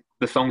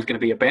song's going to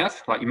be about.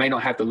 Like you may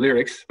not have the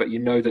lyrics, but you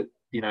know that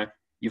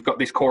you've got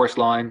this chorus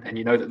line, and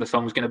you know that the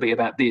song's going to be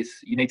about this.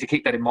 You need to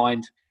keep that in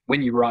mind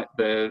when you write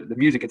the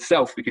music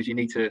itself, because you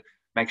need to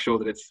make sure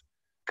that it's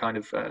kind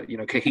of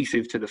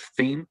cohesive to the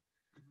theme.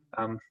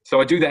 So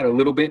I do that a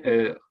little bit.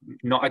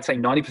 I'd say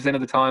 90%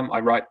 of the time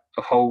I write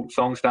a whole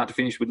song start to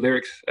finish with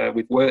lyrics,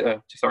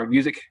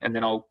 music, and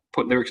then I'll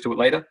put lyrics to it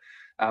later.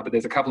 But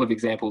there's a couple of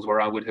examples where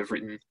I would have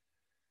written,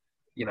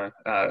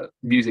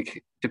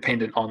 music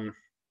dependent on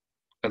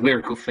a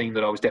lyrical theme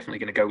that I was definitely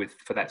going to go with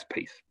for that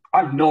piece.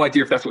 I have no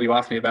idea if that's what you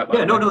asked me about.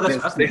 Yeah, no,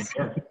 that's fascinating.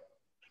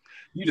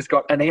 You just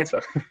got an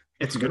answer.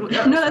 It's a good one.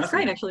 Yeah, no, that's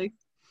great, actually.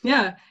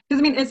 Yeah, because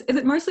I mean, is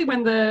it mostly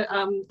when the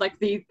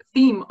the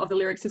theme of the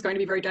lyrics is going to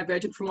be very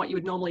divergent from what you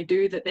would normally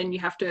do, that then you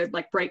have to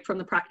like break from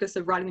the practice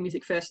of writing the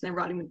music first and then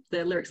writing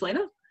the lyrics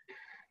later?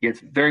 Yeah,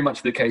 it's very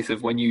much the case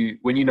of when you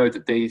know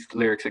that these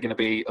lyrics are going to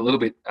be a little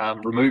bit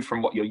removed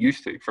from what you're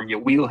used to, from your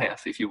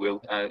wheelhouse, if you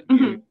will.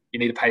 You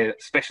need to pay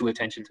special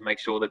attention to make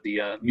sure that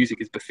the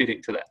music is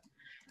befitting to that.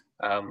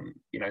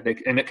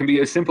 And it can be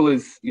as simple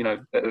as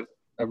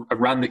a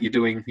run that you're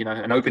doing,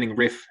 an opening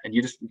riff, and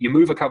you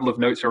move a couple of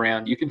notes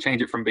around. You can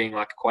change it from being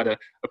like quite a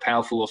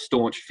powerful or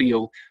staunch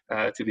feel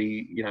to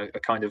be a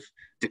kind of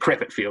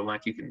decrepit feel.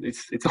 Like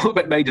it's all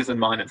about majors and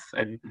minors,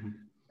 and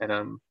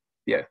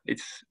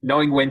it's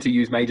knowing when to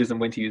use majors and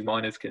when to use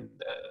minors can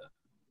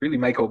really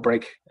make or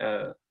break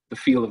the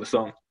feel of a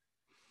song.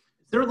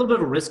 Is there a little bit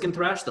of a risk in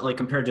thrash that, like,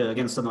 compared to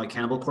against something like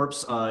Cannibal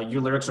Corpse,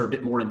 your lyrics are a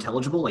bit more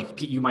intelligible? Like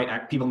people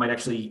might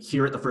actually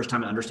hear it the first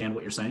time and understand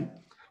what you're saying?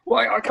 Well,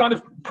 I kind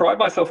of pride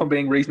myself on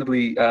being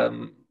reasonably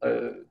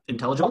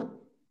intelligible.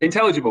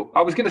 Intelligible.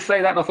 I was going to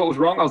say that, and I thought it was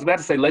wrong. I was about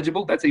to say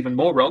legible. That's even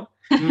more wrong.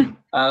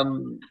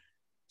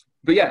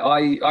 But yeah,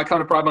 I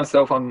kind of pride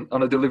myself on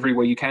a delivery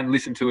where you can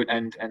listen to it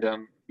and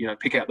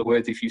pick out the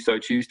words if you so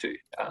choose to.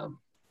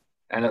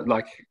 And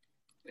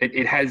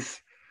it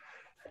has,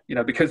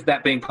 because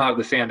that being part of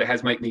the sound, it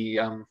has made me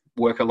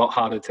work a lot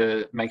harder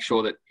to make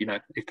sure that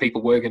if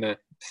people were going to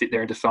sit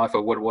there and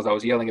decipher what it was I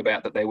was yelling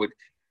about, that they would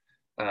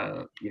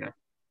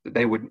that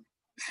they would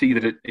see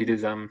that it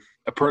is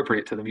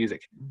appropriate to the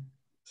music.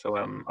 So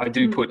I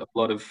do put a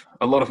lot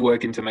of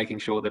work into making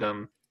sure that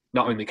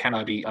not only can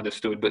I be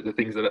understood, but the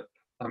things that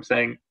I'm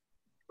saying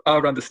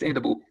are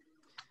understandable.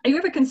 Are you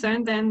ever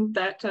concerned then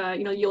that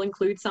you'll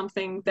include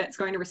something that's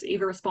going to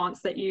receive a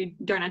response that you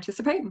don't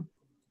anticipate?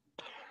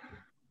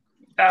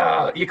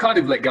 You kind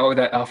of let go of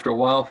that after a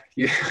while.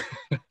 You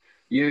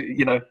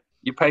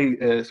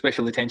pay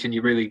special attention.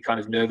 You're really kind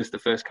of nervous the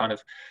first kind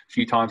of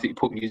few times that you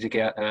put music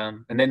out.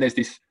 And then there's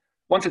this,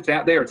 once it's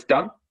out there, it's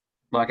done.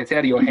 Like it's out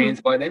of your hands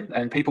by then,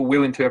 and people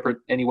will interpret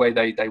any way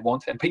they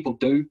want. And people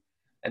do.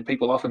 And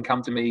people often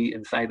come to me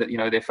and say that,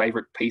 their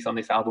favorite piece on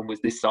this album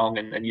was this song.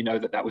 And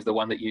that was the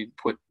one that you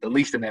put the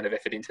least amount of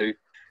effort into,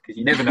 because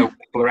you never know what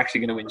people are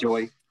actually going to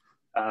enjoy.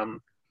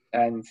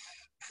 And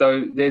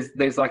so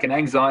there's like an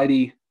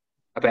anxiety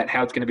about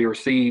how it's going to be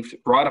received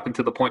right up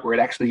until the point where it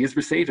actually is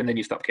received, and then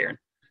you stop caring.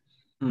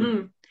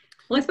 Well,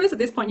 I suppose at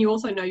this point you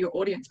also know your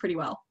audience pretty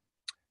well.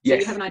 So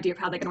you have an idea of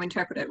how they're going to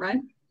interpret it, right?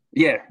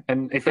 Yeah,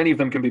 and if any of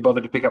them can be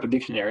bothered to pick up a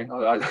dictionary,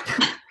 I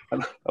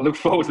look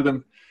forward to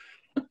them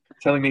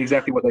telling me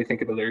exactly what they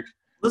think of the lyrics.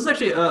 This is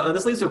actually,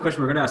 this leads to a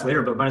question we're going to ask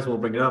later, but might as well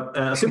bring it up.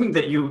 Assuming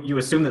that you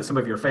assume that some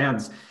of your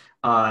fans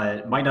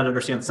might not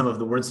understand some of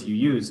the words that you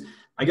use.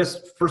 I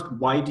guess first,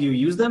 why do you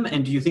use them?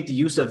 And do you think the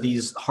use of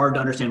these hard to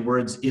understand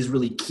words is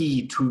really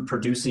key to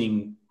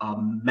producing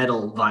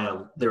metal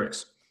via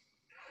lyrics?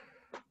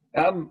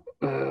 Well,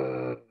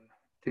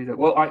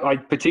 I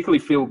particularly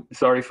feel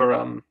sorry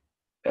for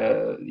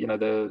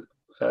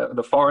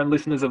the foreign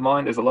listeners of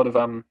mine. There's a lot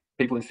of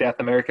people in South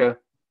America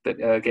that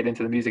get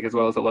into the music, as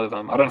well as a lot of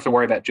I don't have to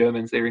worry about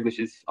Germans. Their English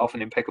is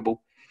often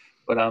impeccable.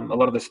 But a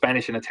lot of the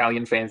Spanish and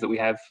Italian fans that we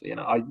have,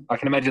 I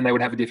can imagine they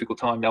would have a difficult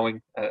time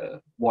knowing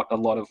what a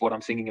lot of what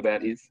I'm singing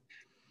about is.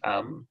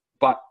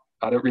 But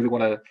I don't really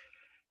want to.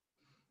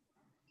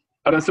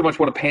 I don't so much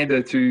want to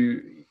pander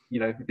to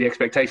the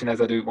expectation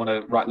as I do want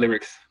to write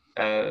lyrics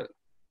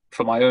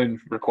for my own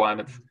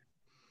requirements.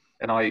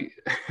 And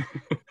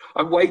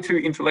I'm way too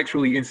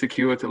intellectually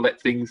insecure to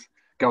let things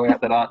go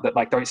out that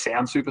like don't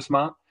sound super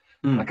smart.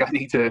 Like I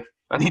need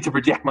to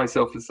project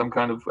myself as some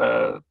kind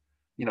of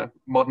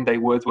modern day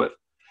Wordsworth.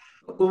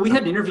 Well, we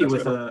had an interview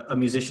with a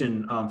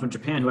musician from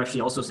Japan who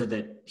actually also said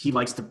that he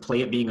likes to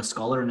play at being a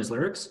scholar in his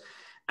lyrics.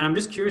 And I'm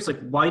just curious, like,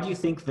 why do you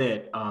think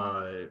that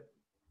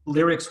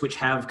lyrics which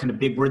have kind of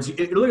big words,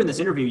 earlier in this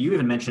interview, you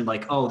even mentioned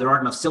like, oh, there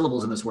aren't enough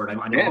syllables in this word.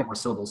 I need more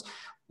syllables.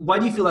 Why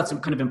do you feel that's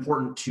kind of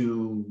important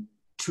to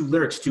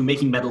lyrics, to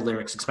making metal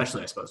lyrics,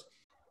 especially, I suppose?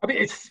 I mean,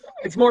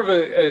 it's more of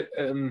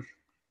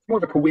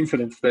a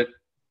coincidence that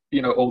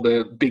all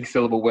the big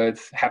syllable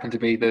words happen to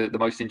be the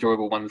most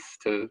enjoyable ones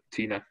to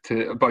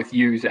both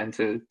use and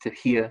to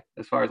hear,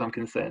 as far as I'm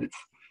concerned.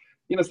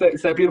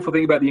 It's that beautiful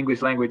thing about the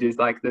English language is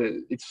like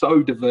it's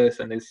so diverse,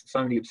 and there's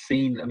so many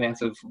obscene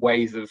amounts of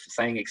ways of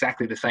saying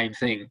exactly the same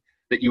thing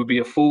that you would be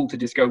a fool to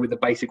just go with the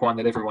basic one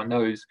that everyone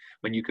knows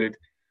when you could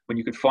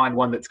find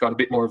one that's got a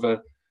bit more of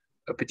a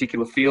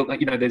particular feel.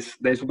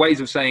 There's ways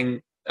of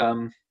saying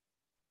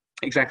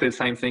exactly the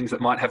same things that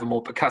might have a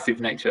more percussive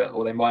nature,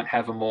 or they might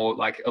have a more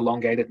like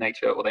elongated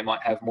nature, or they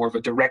might have more of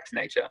a direct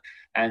nature.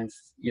 And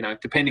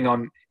depending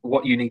on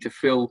what you need to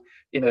fill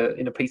in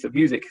a piece of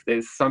music,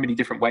 there's so many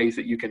different ways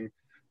that you can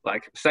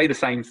like say the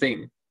same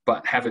thing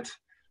but have it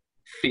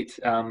fit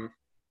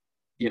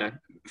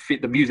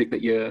fit the music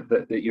that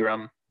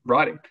you're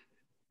writing.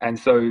 And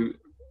so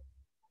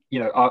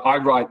I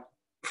write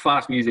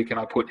fast music and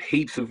I put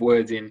heaps of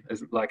words in,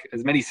 as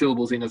many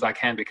syllables in as I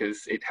can,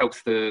 because it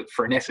helps the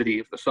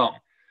phrenicity of the song.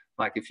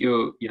 Like if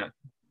you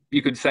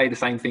could say the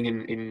same thing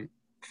in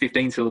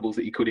 15 syllables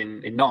that you could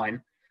in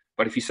 9,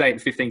 but if you say it in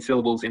 15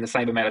 syllables in the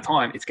same amount of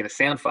time, it's going to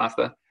sound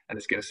faster and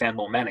it's going to sound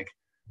more manic.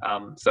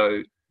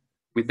 So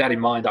with that in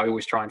mind, I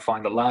always try and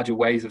find the larger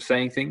ways of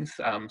saying things,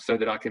 so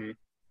that I can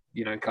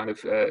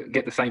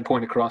get the same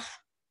point across,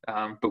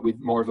 but with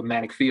more of a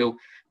manic feel.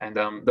 And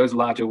those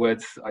larger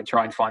words, I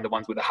try and find the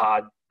ones with the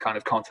hard kind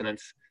of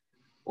consonants,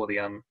 or the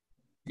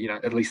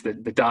at least the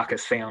darker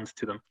sound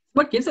to them.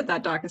 What gives it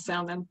that darker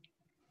sound then?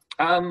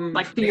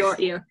 Like for your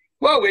ear?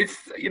 Well,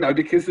 it's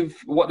because of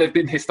what they've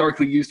been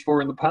historically used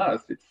for in the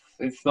past.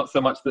 It's not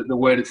so much that the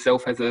word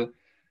itself has a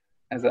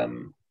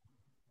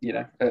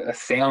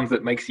sound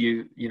that makes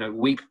you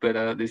weep,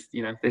 but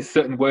there's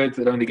certain words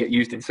that only get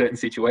used in certain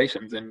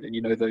situations, and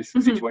those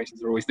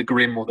situations are always the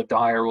grim or the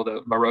dire or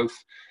the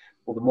morose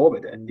or the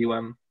morbid, and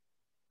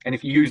and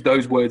if you use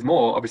those words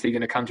more, obviously you're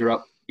going to conjure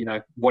up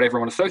what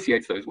everyone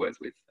associates those words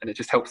with, and it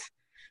just helps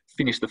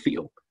finish the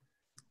feel.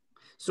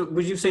 So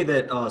would you say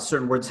that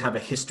certain words have a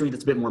history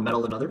that's a bit more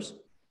metal than others?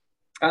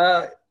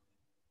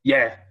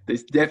 Yeah,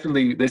 there's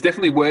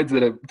definitely words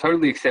that are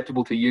totally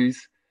acceptable to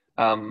use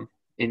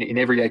in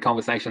everyday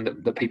conversation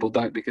that people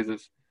don't, because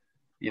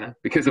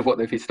of what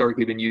they've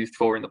historically been used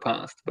for in the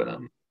past.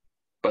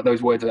 But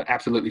those words are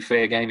absolutely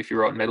fair game if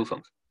you're writing metal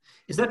songs.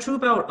 Is that true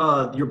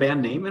about your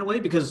band name in a way?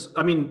 Because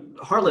I mean,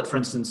 Harlott, for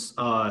instance,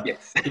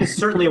 yes. is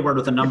certainly a word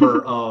with a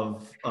number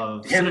of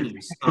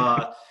synonyms.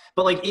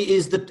 But like,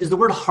 is the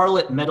word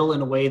harlot metal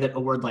in a way that a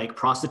word like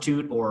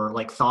prostitute or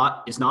like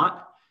thought is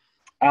not?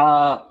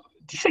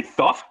 Did you say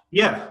thought?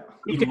 Yeah,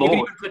 you can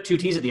even put 2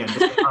 T's at the end.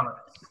 Just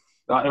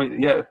like I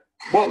mean, yeah.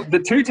 Well, the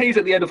 2 T's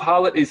at the end of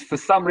harlot is, for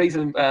some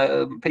reason,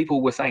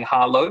 people were saying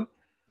Harlow,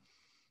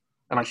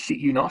 and I shit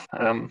you not.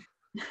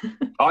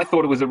 I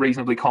thought it was a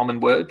reasonably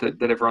common word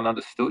that everyone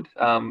understood,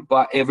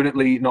 but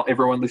evidently not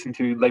everyone listened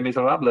to Les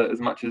Miserables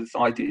as much as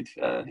I did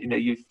in their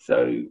youth.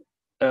 So,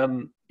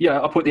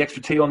 I put the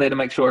extra T on there to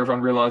make sure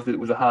everyone realised that it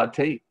was a hard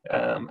T,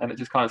 and it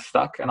just kind of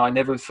stuck. And I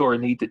never saw a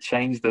need to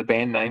change the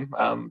band name,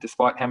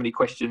 despite how many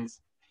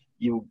questions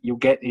you'll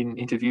get in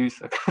interviews.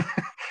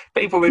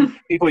 people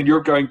in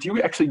Europe going, "Do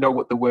you actually know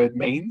what the word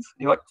means?"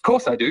 And you're like, "Of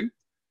course I do.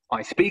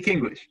 I speak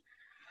English."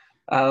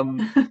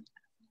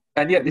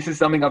 And yeah, this is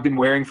something I've been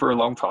wearing for a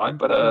long time,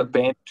 but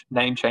band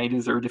name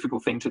changes are a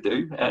difficult thing to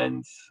do.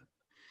 And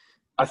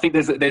I think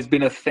there's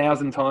been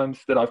 1,000 times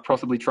that I've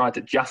possibly tried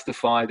to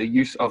justify the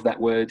use of that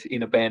word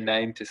in a band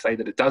name to say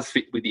that it does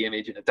fit with the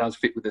image and it does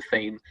fit with the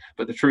theme.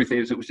 But the truth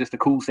is, it was just a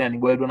cool sounding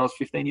word when I was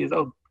 15 years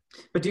old.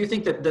 But do you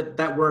think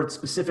that word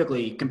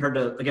specifically, compared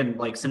to, again,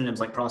 like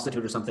synonyms like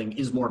prostitute or something,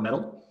 is more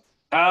metal?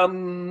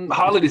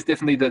 Harlot is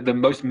definitely the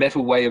most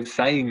metal way of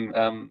saying,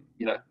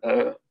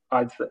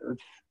 I'd say,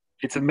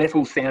 it's a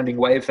metal sounding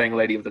way of saying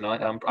Lady of the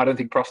Night. I don't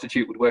think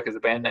prostitute would work as a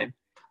band name.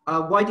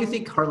 Why do you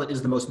think Harlott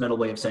is the most metal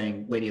way of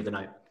saying Lady of the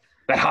Night?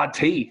 That hard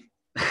T.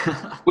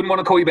 Wouldn't want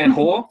to call your band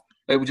whore.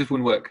 It just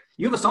wouldn't work.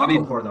 You have a song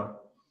called Whore, though.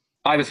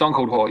 I have a song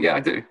called Whore. Yeah, I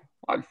do.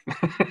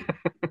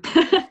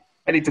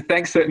 I need to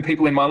thank certain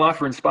people in my life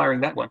for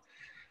inspiring that one.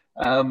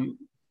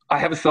 I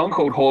have a song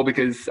called Whore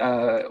because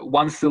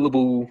one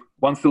syllable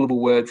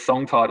word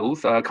song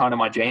titles are kind of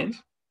my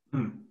jams.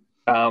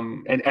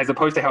 And as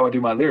opposed to how I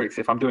do my lyrics,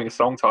 if I'm doing a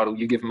song title,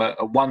 you give them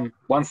a one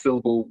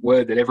syllable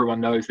word that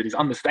everyone knows that is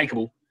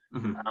unmistakable.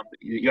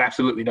 You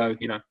absolutely know.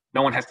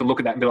 No one has to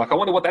look at that and be like, I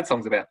wonder what that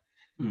song's about.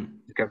 You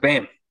go,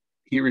 bam,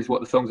 here is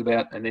what the song's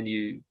about, and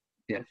then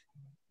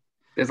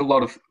there's a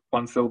lot of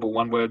one syllable,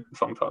 one word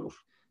song titles.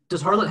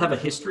 Does Harlott have a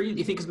history, do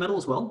you think, as metal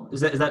as well? Is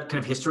that kind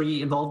of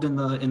history involved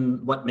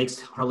in what makes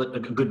Harlott a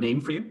good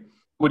name for you?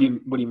 What do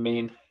you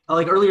mean?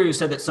 Like earlier you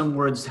said that some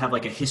words have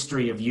like a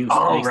history of use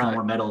that makes them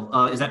more metal.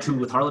 Is that true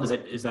with Harlott?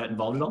 Is that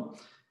involved at all?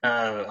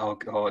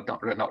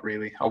 Not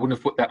really. I wouldn't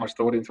have put that much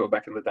thought into it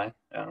back in the day.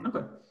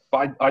 Okay.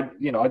 But I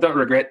don't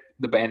regret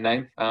the band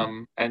name.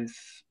 And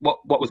what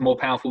was more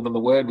powerful than the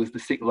word was the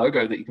sick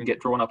logo that you can get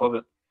drawn up of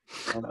it.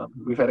 And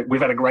we've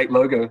had a great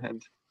logo,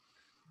 and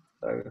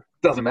so it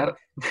doesn't matter.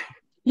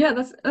 Yeah,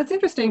 that's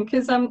interesting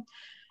because I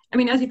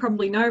mean, as you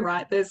probably know,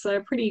 right? There's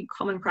a pretty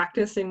common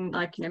practice in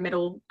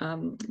metal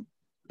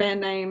band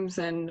names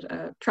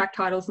and track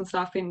titles and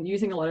stuff in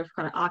using a lot of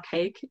kind of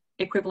archaic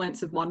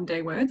equivalents of modern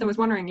day words. I was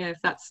wondering if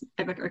that's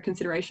ever a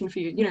consideration for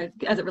you,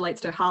 as it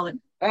relates to Harlott.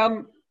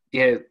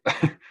 Yeah,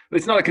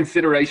 it's not a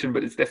consideration,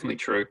 but it's definitely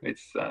true.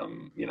 It's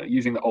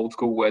using the old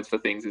school words for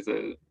things is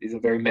a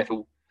very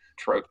metal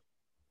trope.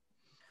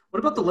 What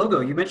about the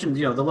logo? You mentioned,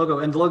 the logo,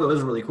 and the logo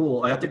is really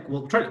cool.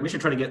 We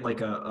should try to get like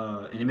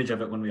an image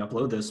of it when we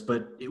upload this.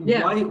 But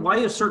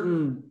why are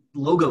certain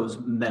logos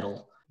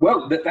metal?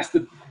 Well, that's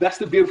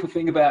the beautiful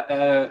thing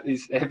about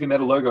is heavy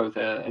metal logos,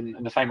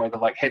 in the same way that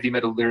like heavy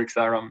metal lyrics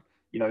are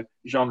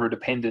genre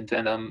dependent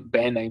and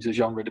band names are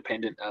genre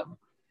dependent.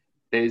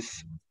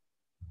 There's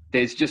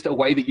just a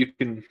way that you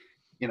can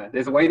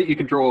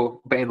draw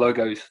band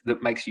logos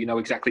that makes you know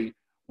exactly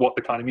what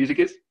the kind of music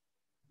is.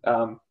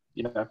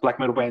 Black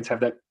metal bands have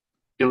that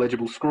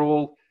illegible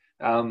scrawl.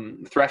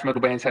 Thrash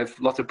metal bands have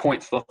lots of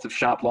points, lots of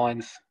sharp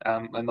lines,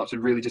 and lots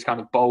of really just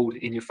kind of bold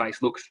in your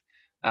face looks.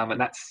 And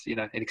that's,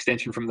 an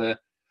extension from the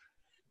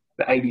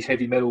 80s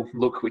heavy metal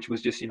look, which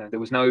was just, there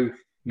was no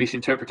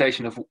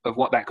misinterpretation of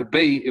what that could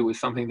be. It was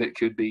something that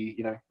could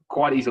be,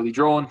 quite easily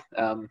drawn,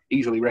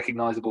 easily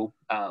recognizable,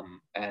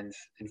 and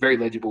very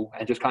legible,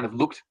 and just kind of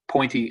looked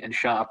pointy and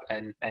sharp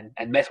and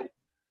metal.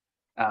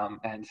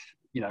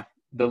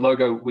 The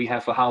logo we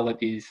have for Harlott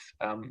is,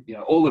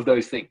 all of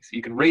those things.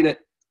 You can read it.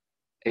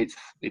 It's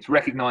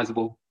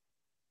recognizable.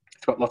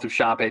 It's got lots of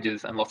sharp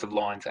edges and lots of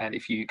lines. And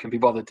if you can be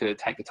bothered to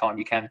take the time,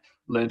 you can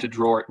learn to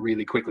draw it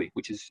really quickly,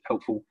 which is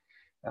helpful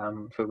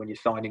for when you're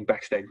signing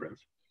backstage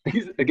rooms.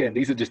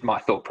 These are just my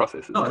thought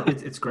processes. No,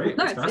 it's great.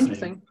 No, it's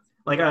interesting.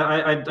 Like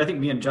I think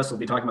me and Jess will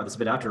be talking about this a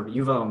bit after, but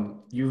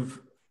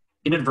you've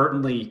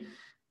inadvertently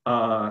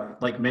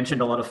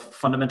mentioned a lot of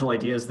fundamental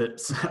ideas that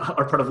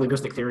are part of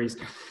linguistic theories.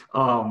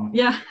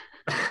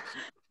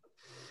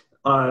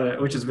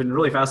 Which has been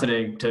really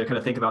fascinating to kind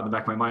of think about in the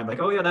back of my mind.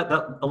 Like, oh yeah,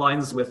 that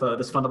aligns with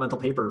this fundamental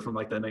paper from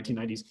like the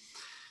 1990s.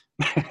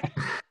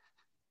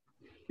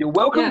 You're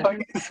welcome.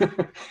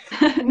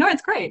 No,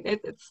 it's great.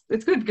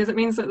 It's good because it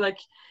means that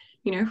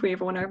if we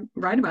ever want to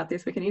write about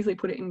this, we can easily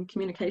put it in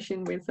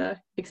communication with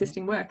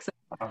existing work. So,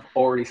 I've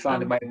already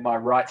signed my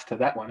rights to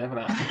that one, haven't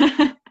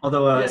I?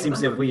 Although it seems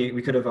as if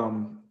we could have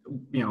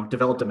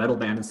developed a metal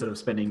band instead of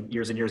spending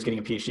years and years getting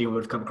a PhD, we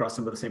would have come across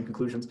some of the same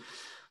conclusions.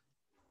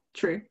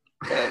 True.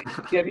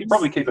 You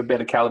probably keep a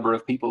better caliber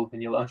of people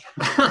in your life.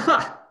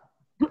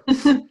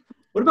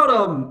 What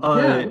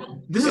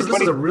about this is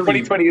a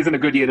really 2020 isn't a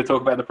good year to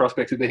talk about the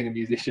prospects of being a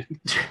musician.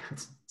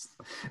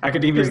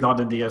 Academia is not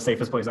in the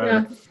safest place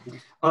either.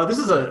 This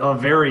is a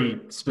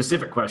very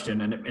specific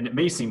question, and it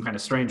may seem kind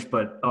of strange,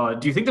 but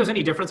do you think there's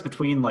any difference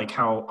between like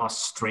how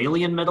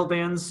Australian metal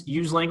bands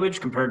use language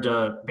compared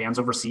to bands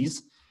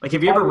overseas? Like,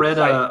 have you ever read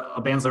a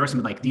band's lyrics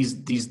and been like, these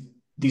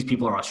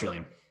people are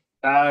Australian?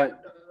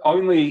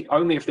 Only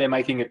if they're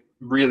making it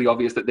really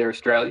obvious that they're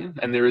Australian,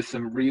 and there is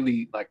some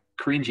really like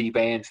cringy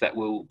bands that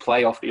will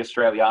play off the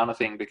Australiana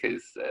thing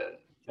because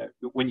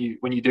when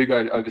you do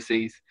go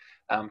overseas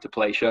to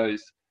play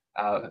shows,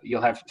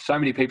 you'll have so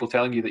many people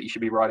telling you that you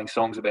should be writing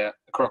songs about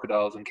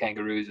crocodiles and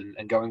kangaroos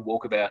and going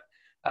walkabout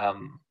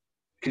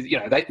because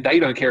they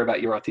don't care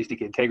about your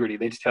artistic integrity.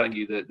 They're just telling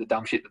you the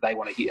dumb shit that they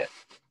want to hear.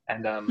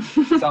 And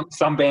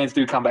some bands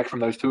do come back from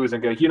those tours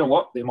and go, you know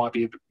what, there might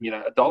be a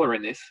dollar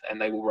in this,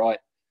 and they will write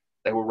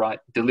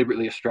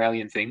deliberately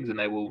Australian things, and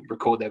they will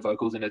record their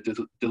vocals in a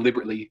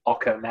deliberately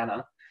ochre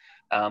manner.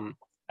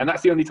 And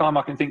that's the only time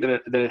I can think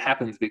that it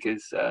happens,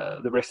 because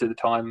the rest of the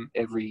time,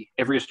 every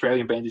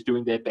Australian band is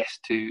doing their best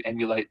to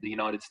emulate the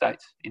United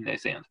States in their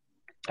sound,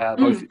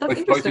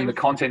 both in the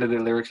content of their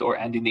lyrics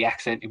and in the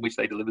accent in which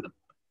they deliver them.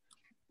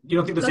 You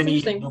don't think there's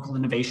any local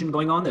innovation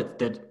going on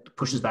that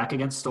pushes back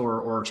against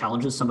or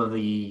challenges some of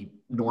the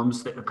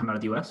norms that have come out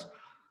of the US?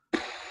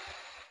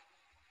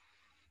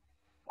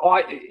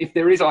 If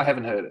there is, I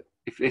haven't heard it.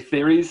 If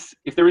there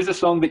is a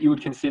song that you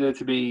would consider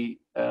to be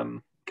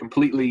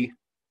completely,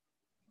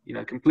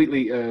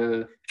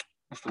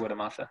 what's the word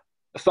I'm after?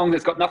 A song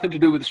that's got nothing to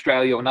do with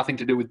Australia or nothing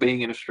to do with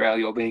being in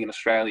Australia or being an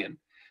Australian,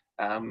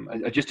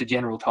 just a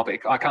general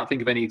topic. I can't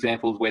think of any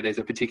examples where there's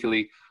a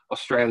particularly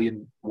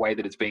Australian way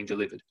that it's being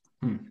delivered.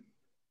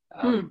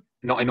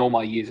 Not in all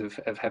my years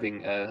of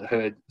having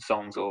heard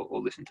songs or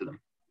listened to them.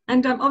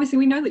 And obviously,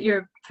 we know that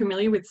you're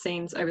familiar with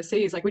scenes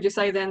overseas. Like, would you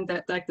say then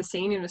that like the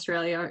scene in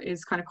Australia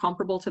is kind of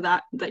comparable to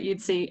that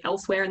you'd see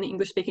elsewhere in the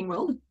English-speaking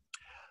world?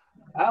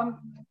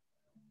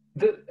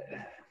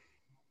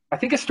 I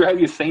think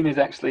Australia's scene is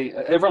actually,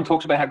 everyone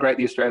talks about how great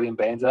the Australian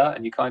bands are,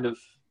 and you kind of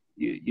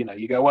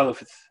you go, well,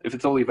 if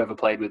it's all you've ever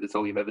played with, it's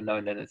all you've ever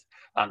known, then it's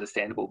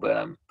understandable.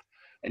 But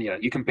and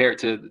you compare it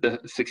to the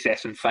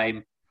success and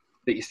fame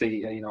that you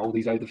see, all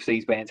these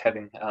overseas bands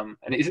having, and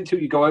it isn't until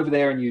you go over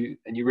there and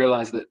you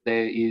realize that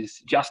there is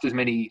just as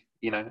many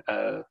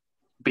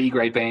B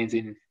grade bands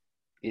in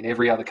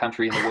every other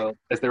country in the world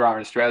as there are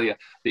in Australia,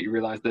 that you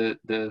realize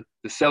the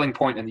selling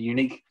point and the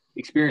unique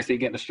experience that you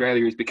get in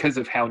Australia is because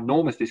of how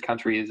enormous this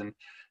country is and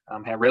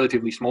how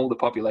relatively small the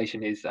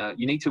population is.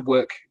 You need to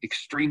work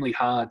extremely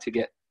hard to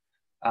get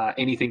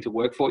anything to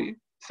work for you.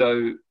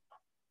 So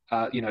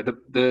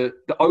the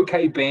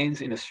okay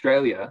bands in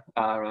Australia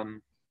are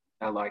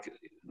like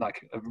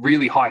a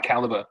really high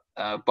caliber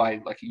by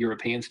like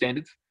European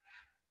standards.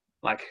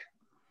 Like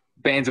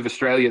bands of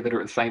Australia that are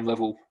at the same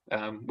level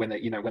when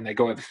they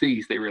go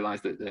overseas, they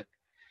realize that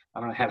I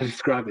don't know how to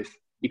describe this.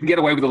 You can get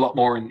away with a lot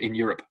more in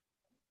Europe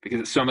because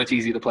it's so much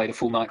easier to play to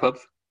full nightclubs,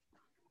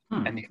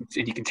 and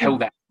you can tell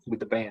that with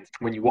the bands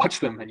when you watch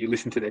them and you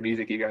listen to their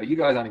music. You go, you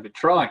guys aren't even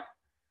trying.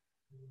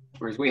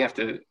 Whereas we have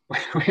to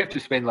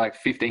spend like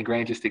 15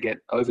 grand just to get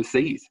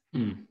overseas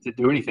to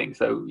do anything.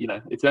 So,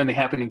 it's only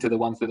happening to the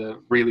ones that are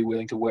really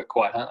willing to work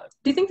quite hard.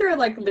 Do you think there are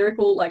like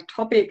lyrical like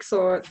topics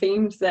or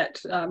themes that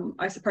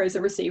I suppose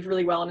are received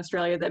really well in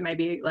Australia that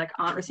maybe like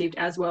aren't received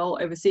as well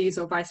overseas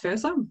or vice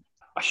versa?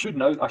 I should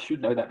know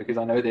that because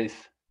I know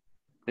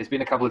there's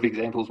been a couple of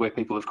examples where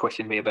people have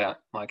questioned me about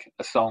like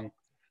a song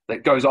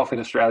that goes off in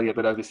Australia,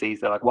 but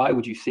overseas they're like, why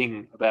would you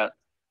sing about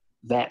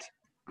that?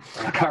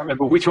 And I can't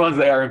remember which ones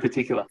they are in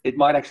particular. It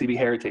might actually be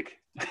Heretic.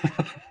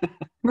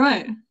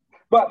 Right.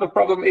 But the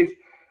problem is,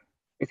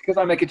 it's because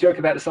I make a joke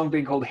about a song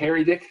being called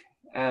Hairy Dick.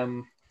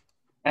 And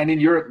in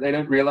Europe, they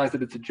don't realize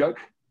that it's a joke.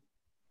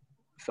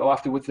 So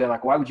afterwards, they're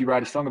like, why would you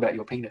write a song about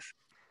your penis?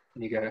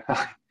 And you go,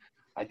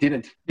 I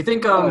didn't. You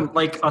think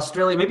like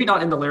Australia, maybe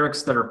not in the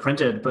lyrics that are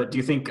printed, but do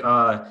you think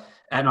at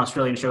an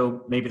Australian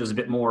show, maybe there's a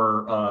bit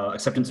more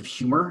acceptance of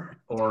humor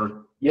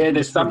or... Yeah,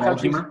 there's some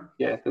countries.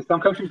 Yeah, there's some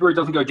countries where it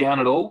doesn't go down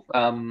at all.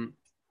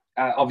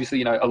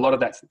 Obviously, a lot of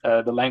that's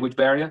the language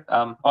barrier.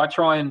 I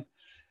try and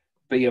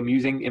be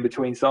amusing in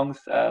between songs.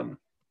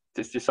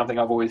 It's just something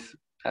I've always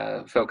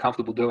felt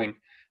comfortable doing.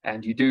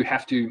 And you do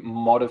have to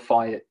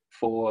modify it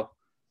for,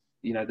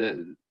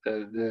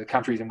 the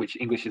countries in which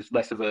English is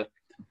less of a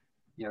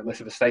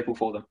staple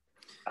for them.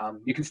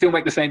 You can still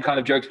make the same kind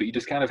of jokes, but you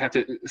just kind of have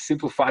to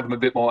simplify them a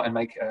bit more and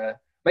make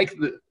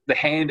the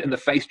hand and the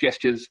face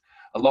gestures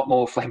a lot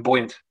more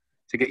flamboyant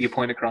to get your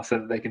point across so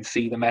that they can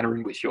see the manner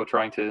in which you're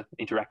trying to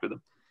interact with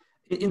them.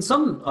 In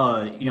some,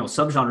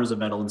 subgenres of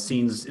metal and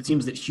scenes, it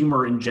seems that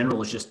humor in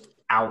general is just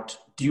out.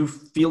 Do you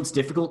feel it's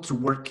difficult to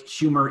work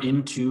humor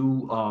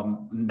into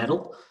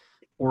metal,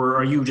 or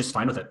are you just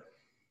fine with it?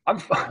 I'm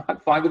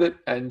fine with it,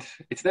 and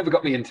it's never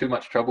got me in too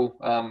much trouble.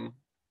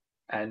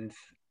 And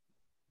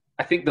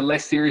I think the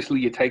less seriously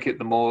you take it,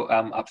 the more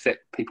upset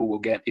people will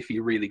get if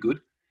you're really good.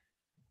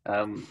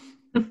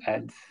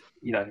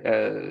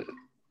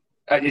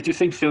 It just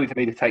seems silly to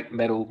me to take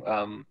metal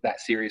that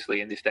seriously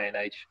in this day and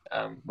age,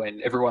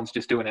 when everyone's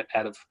just doing it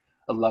out of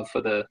a love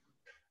for the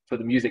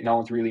music. No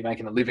one's really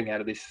making a living out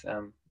of this,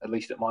 at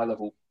least at my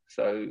level.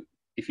 So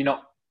if you're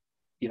not,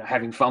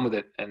 having fun with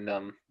it, and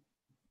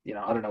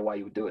I don't know why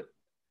you would do it.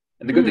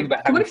 And the good thing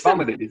about having fun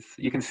with it is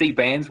you can see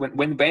bands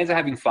when bands are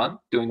having fun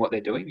doing what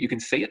they're doing, you can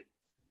see it,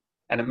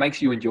 and it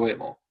makes you enjoy it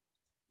more.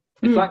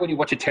 It's like when you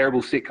watch a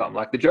terrible sitcom.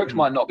 Like the jokes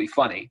might not be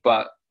funny,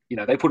 but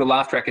they put a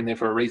laugh track in there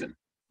for a reason.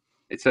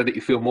 It's so that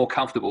you feel more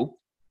comfortable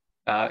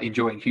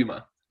enjoying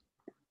humor.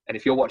 And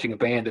if you're watching a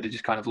band that are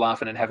just kind of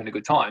laughing and having a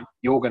good time,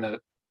 you're going to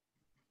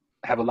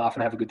have a laugh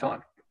and have a good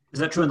time. Is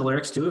that true in the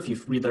lyrics too? If you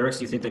read lyrics,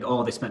 do you think like,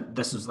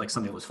 this was like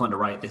something that was fun to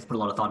write. They put a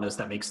lot of thought into this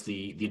that makes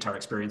the entire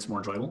experience more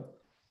enjoyable?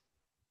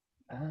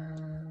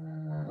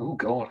 Oh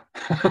God,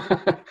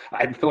 I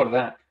hadn't thought of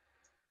that.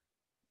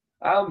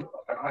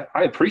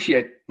 I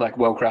appreciate like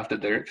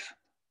well-crafted lyrics,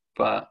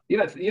 but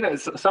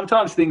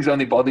sometimes things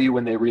only bother you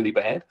when they're really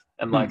bad.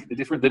 And like the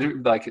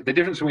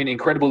difference between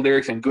incredible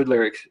lyrics and good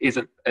lyrics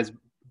isn't as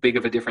big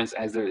of a difference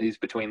as there is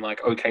between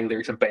like okay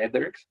lyrics and bad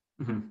lyrics.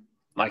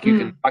 Like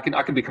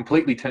I can be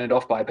completely turned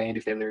off by a band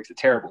if their lyrics are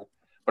terrible,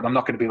 but I'm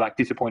not going to be like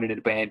disappointed in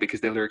a band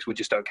because their lyrics were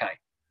just okay.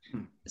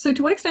 So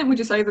to what extent would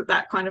you say that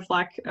that kind of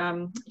like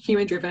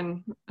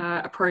humour-driven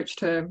approach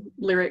to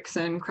lyrics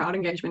and crowd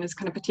engagement is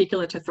kind of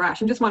particular to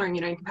thrash? I'm just wondering,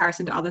 in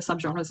comparison to other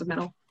subgenres of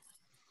metal.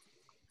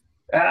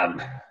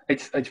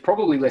 It's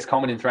probably less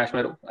common in thrash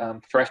metal.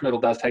 Thrash metal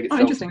does take itself.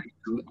 Oh, interesting.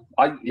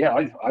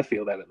 I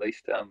feel that at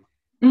least.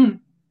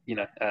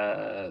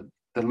 The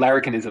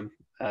larrikinism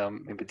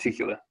in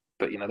particular,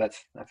 but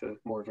that's a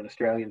more of an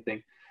Australian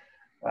thing.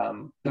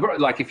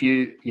 Like if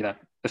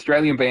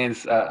Australian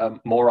bands are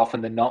more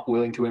often than not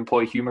willing to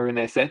employ humour in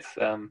their sets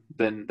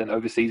than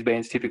overseas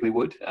bands typically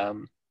would.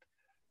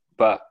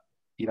 But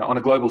on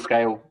a global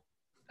scale,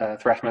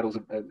 thrash metal's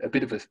a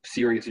bit of a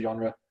serious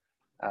genre.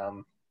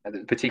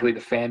 Particularly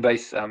the fan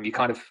base, you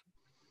can't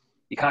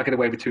get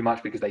away with too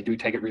much because they do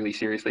take it really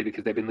seriously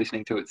because they've been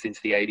listening to it since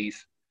the 80s,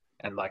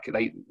 and like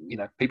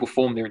people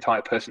form their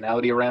entire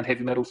personality around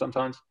heavy metal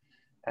sometimes.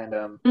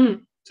 And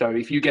so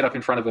if you get up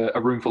in front of a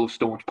room full of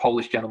staunch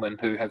Polish gentlemen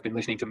who have been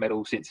listening to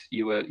metal since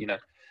you were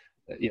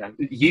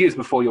years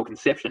before your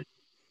conception,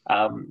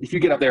 if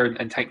you get up there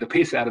and take the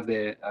piss out of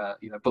their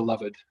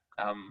beloved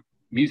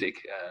music,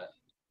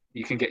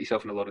 you can get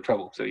yourself in a lot of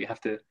trouble. So you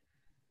have to.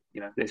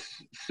 There's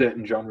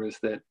certain genres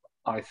that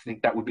I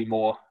think that would be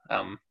more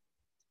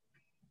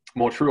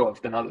true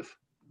of than others,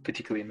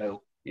 particularly in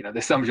metal.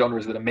 There's some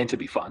genres that are meant to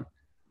be fun,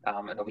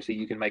 and obviously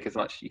you can make as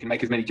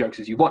many jokes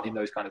as you want in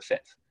those kind of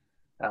sets.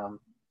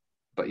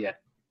 But yeah,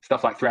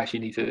 stuff like thrash, you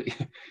need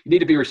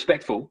to be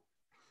respectful.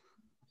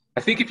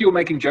 I think if you were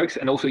making jokes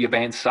and also your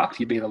band sucked,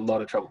 you'd be in a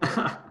lot of trouble.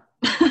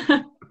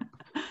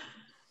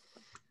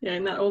 Yeah,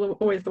 and that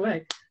always the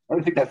way. I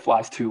don't think that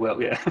flies too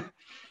well. Yeah.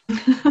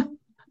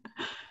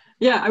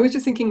 Yeah, I was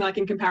just thinking like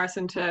in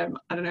comparison to,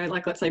 I don't know,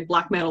 like let's say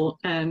black metal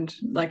and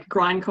like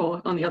grindcore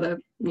on the other,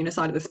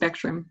 side of the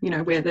spectrum,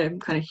 where the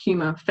kind of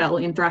humour fell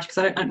in thrash, because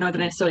I don't know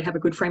that I necessarily have a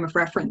good frame of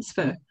reference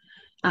for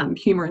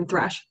humour in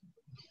thrash.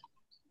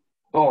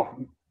 Oh,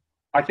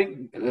 I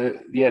think,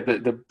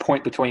 the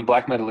point between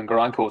black metal and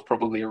grindcore is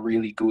probably a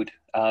really good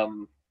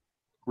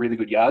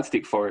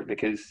yardstick for it,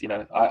 because,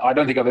 I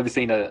don't think I've ever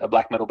seen a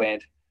black metal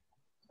band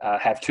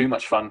have too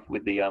much fun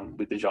with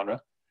the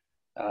genre.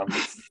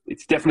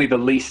 It's definitely the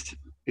least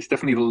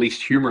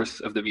humorous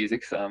of the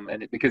musics,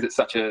 and because it's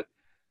such a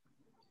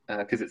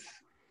because it's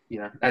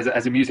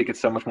as a music,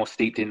 it's so much more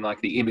steeped in like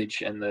the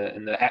image and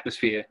the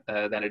atmosphere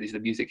than it is the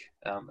music.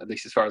 At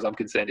least as far as I'm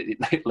concerned,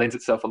 it lends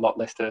itself a lot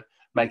less to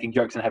making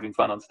jokes and having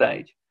fun on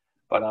stage.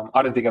 But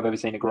I don't think I've ever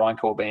seen a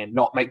grindcore band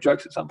not make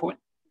jokes at some point.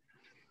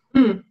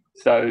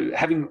 So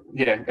I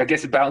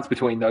guess the balance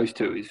between those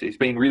two is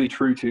being really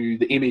true to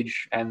the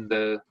image and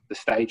the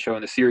stage show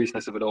and the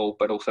seriousness of it all,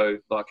 but also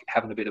like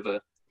having a bit of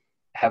a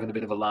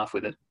laugh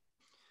with it.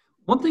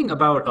 One thing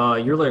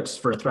about your lyrics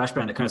for a thrash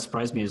band that kind of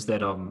surprised me is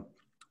that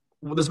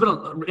there's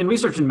been in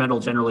research in metal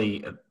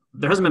generally,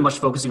 there hasn't been much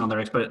focusing on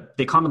lyrics, but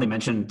they commonly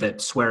mention that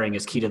swearing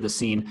is key to the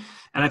scene.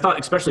 And I thought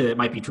especially that it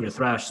might be true to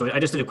thrash. So I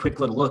just did a quick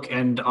little look,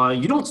 and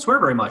you don't swear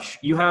very much.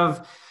 You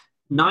have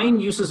 9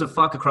 uses of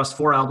fuck across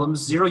 4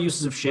 albums, 0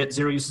 uses of shit,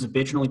 0 uses of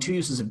bitch, and only 2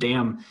 uses of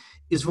damn.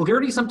 Is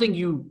vulgarity something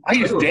you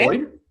use to damn?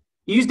 avoid?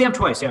 You use damn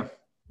twice, yeah.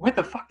 When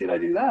the fuck did I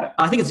do that?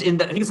 I think it's in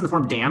the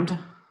form damned.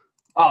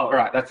 Oh,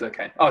 right, that's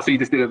okay. Oh, so you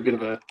just did a bit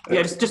of a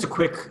just a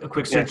quick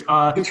search.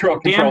 Yeah.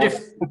 Damned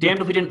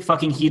if we didn't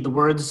fucking heed the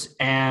words,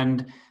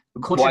 and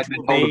culture wise to men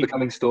hold obey. the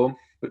coming storm,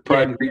 but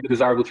pride and greed the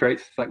desirable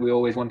traits. It's like we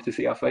always wanted to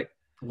see our fate.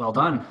 Well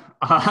done.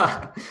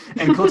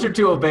 And culture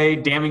to obey.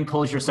 Damning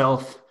pulls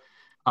yourself.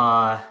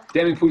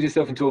 Damning pulls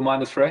yourself into a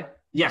mindless fray.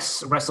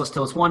 Yes, restless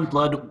till it's won.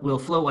 Blood will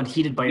flow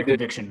unheeded by your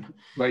conviction.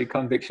 By your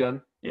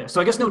conviction. Yeah.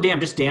 So I guess no damn,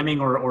 just damning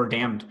or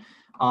damned.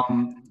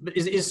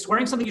 Is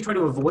swearing something you try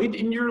to avoid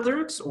in your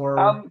lyrics,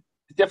 or?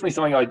 Definitely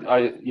something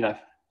I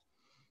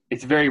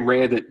it's very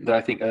rare that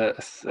I think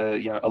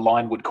a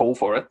line would call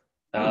for it.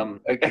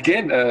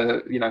 Again,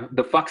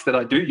 the fucks that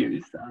I do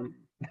use,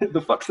 the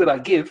fucks that I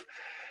give,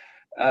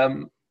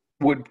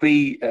 would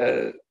be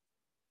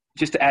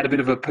just to add a bit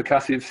of a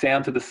percussive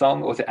sound to the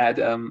song, or to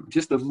add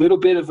just a little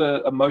bit of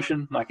a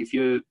emotion. Like if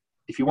you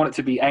want it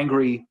to be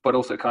angry, but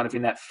also kind of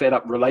in that fed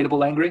up,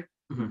 relatable angry.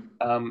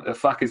 Mm-hmm. A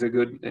fuck is a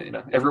good,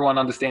 everyone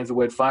understands the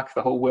word fuck.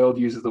 The whole world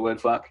uses the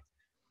word fuck.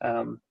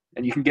 And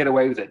you can get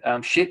away with it.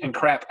 Shit and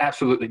crap,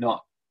 absolutely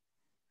not.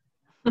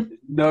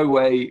 No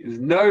way.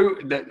 In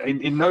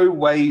no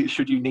way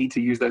should you need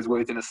to use those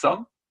words in a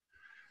song.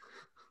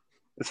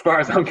 As far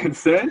as I'm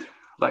concerned,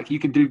 like you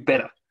can do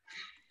better.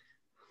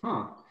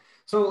 Huh.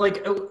 So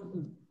like,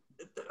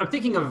 I'm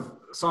thinking of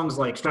songs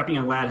like Strapping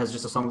Young Lad has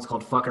just a song that's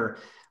called Fucker,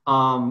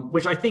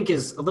 which I think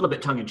is a little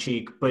bit tongue in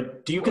cheek,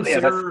 but do you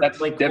consider that's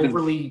like Devin.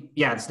 Overly,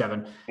 yeah, it's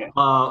Devin. Yeah.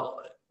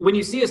 When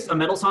you see a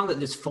metal song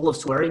that is full of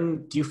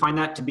swearing, do you find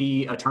that to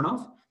be a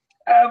turnoff?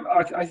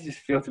 I just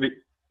feel it's a bit.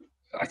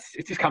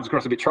 It just comes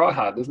across a bit try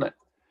hard, doesn't it?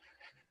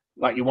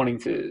 Like you're wanting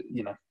to,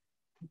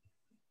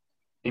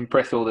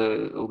 impress all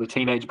the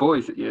teenage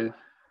boys at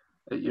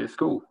your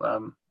school.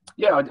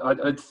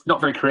 It's not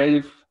very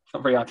creative. It's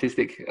not very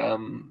artistic.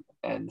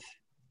 And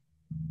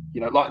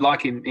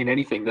like in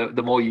anything,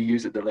 the more you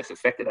use it, the less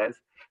effect it has.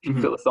 If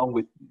you fill a song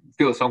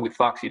with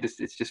fucks,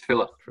 it's just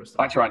filler.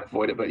 I try and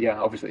avoid it, but yeah,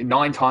 obviously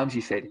 9 times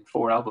you said in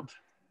 4 albums.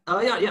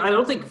 Yeah. I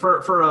don't think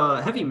for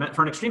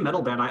an extreme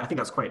metal band, I think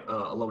that's quite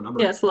a low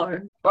number. Yeah, it's low.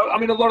 Well, I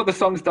mean, a lot of the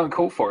songs don't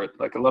call for it.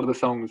 Like a lot of the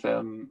songs,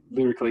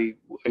 lyrically,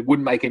 it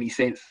wouldn't make any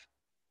sense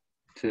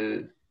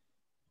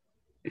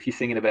if you're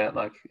singing about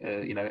like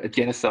a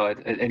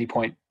genocide at any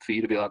point for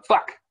you to be like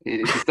fuck.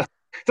 It just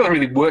doesn't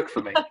really work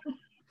for me.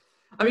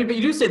 I mean, but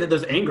you do say that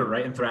there's anger,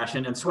 right, in thrash,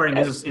 and swearing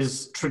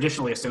is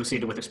traditionally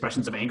associated with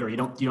expressions of anger. You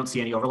don't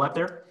see any overlap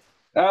there?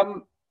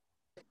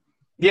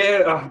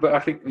 Yeah, but I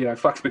think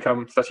fuck's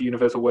become such a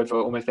universal word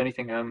for almost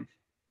anything.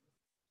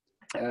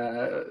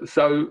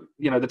 So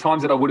the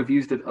times that I would have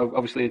used it,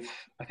 obviously,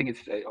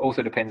 it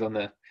also depends on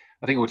I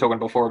think we were talking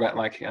before about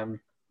like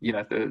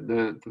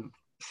the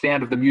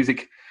sound of the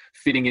music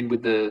fitting in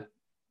with the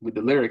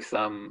lyrics.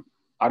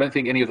 I don't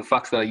think any of the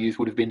fucks that I used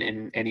would have been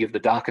in any of the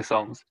darker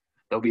songs.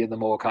 They'll be in the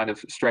more kind of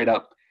straight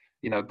up,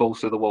 balls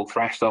to the wall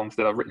thrash songs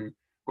that I've written,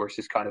 where it's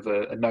just kind of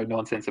a no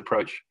nonsense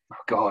approach. Oh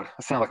God,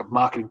 I sound like a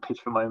marketing pitch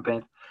for my own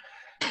band.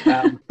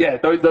 Yeah,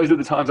 those are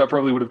the times I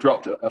probably would have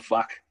dropped a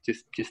fuck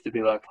just to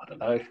be like, I don't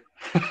know.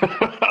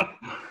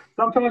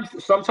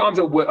 Sometimes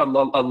a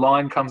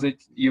line comes to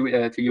you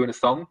in a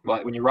song,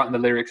 like when you're writing the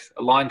lyrics,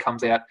 a line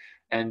comes out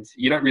and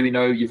you don't really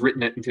know you've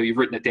written it until you've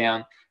written it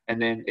down,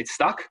 and then it's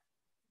stuck.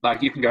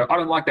 Like you can go, I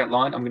don't like that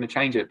line, I'm going to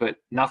change it, but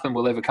nothing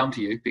will ever come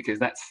to you because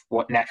that's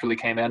what naturally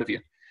came out of you.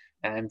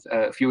 And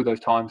a few of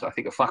those times, I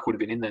think a fuck would have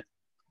been in there.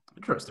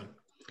 Interesting.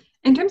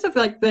 In terms of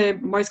like the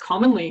most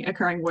commonly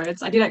occurring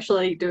words, I did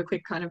actually do a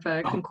quick kind of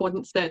a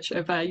concordance search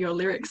of your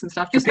lyrics and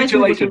stuff. Just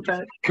capitulation's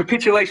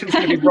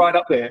going to be right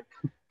up there.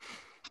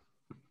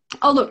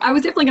 Oh, look, I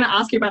was definitely going to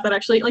ask you about that,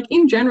 actually. Like,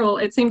 in general,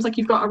 it seems like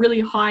you've got a really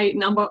high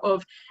number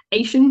of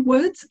Asian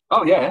words.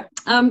 Oh, yeah.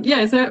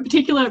 Yeah, is there a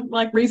particular,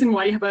 like, reason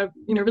why you have a,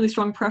 really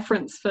strong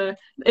preference for...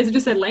 Is it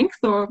just their length,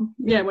 or...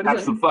 Yeah, what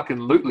is it?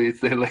 Absolutely, it's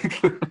their length.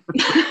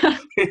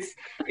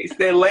 it's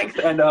their length,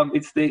 and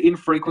it's the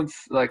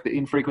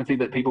infrequency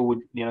that people would,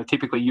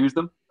 typically use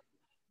them.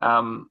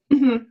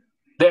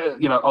 There,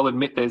 I'll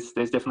admit there's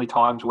definitely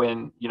times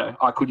when,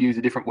 I could use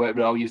a different word,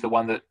 but I'll use the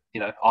one that,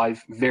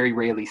 I've very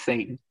rarely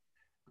seen.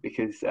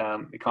 Because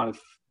it kind of,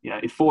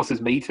 it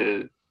forces me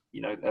to,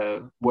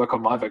 work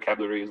on my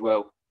vocabulary as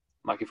well.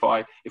 Like if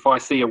I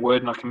see a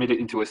word and I commit it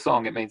into a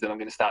song, it means that I'm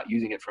going to start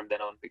using it from then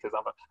on because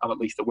I'm at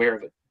least aware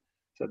of it.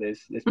 So there's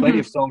plenty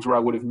of songs where I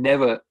would have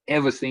never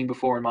ever seen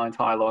before in my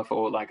entire life,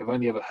 or like I've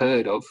only ever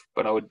heard of,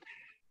 but I would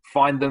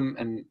find them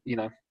and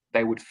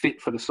they would fit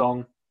for the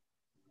song,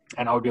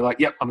 and I would be like,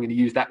 yep, I'm going to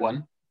use that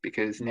one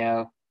because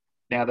now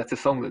that's a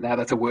song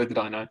that's a word that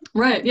I know.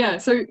 Right. Yeah.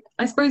 So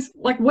I suppose,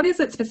 like, what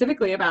is it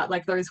specifically about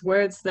like those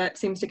words that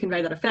seems to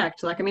convey that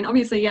effect? Like, I mean,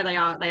 obviously, yeah, they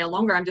are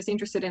longer. I'm just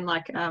interested in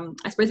like,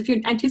 I suppose if you're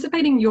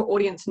anticipating your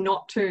audience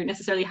not to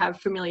necessarily have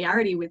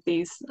familiarity with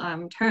these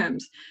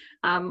terms,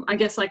 I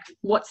guess like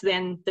what's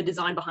then the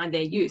design behind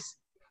their use?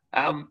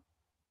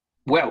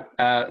 Well,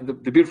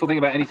 the beautiful thing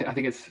about anything, I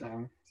think it's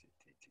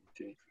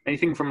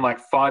anything from like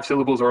 5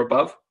 syllables or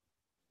above.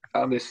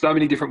 There's so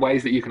many different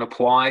ways that you can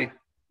apply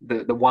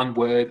the one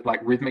word like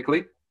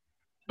rhythmically.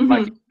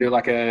 Like do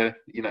like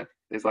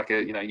there's like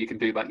you can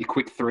do like your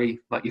quick three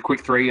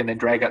and then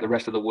drag out the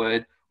rest of the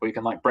word, or you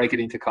can like break it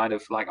into kind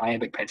of like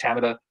iambic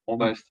pentameter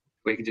almost,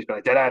 where you can just be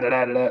like da da da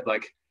da da.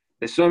 Like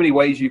there's so many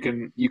ways you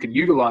can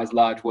utilize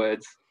large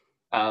words,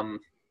 and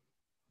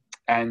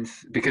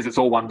because it's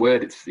all one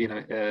word, it's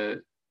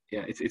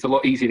it's a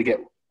lot easier to get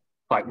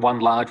like one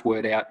large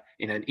word out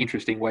in an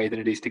interesting way than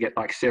it is to get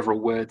like several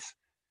words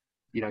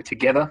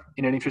together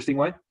in an interesting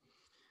way.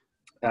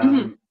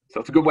 So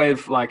it's a good way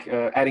of like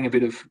adding a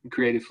bit of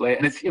creative flair,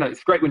 and it's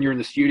it's great when you're in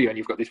the studio and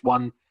you've got this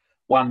one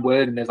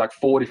word and there's like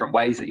 4 different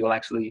ways that you'll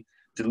actually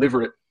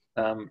deliver it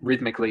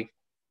rhythmically,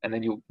 and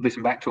then you'll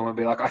listen back to them and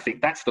be like, I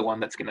think that's the one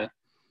that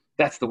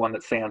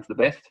sounds the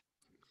best.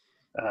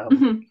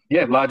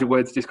 Yeah, larger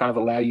words just kind of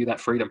allow you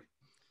that freedom.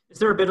 Is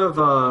there a bit of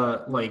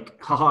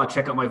like, haha,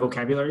 check out my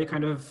vocabulary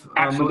kind of?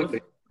 Absolutely,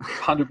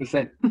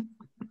 100%.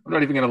 I'm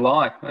not even going to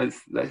lie.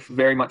 That's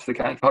very much the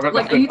case. I've got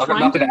nothing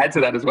to add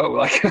to that as well.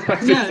 Like,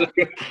 yeah.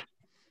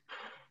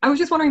 I was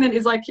just wondering then,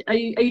 are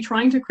you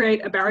trying to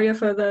create a barrier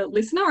for the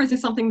listener, or is this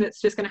something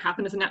that's just going to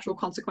happen as a natural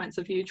consequence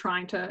of you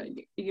trying to,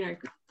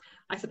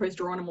 I suppose,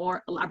 draw on a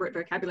more elaborate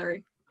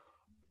vocabulary?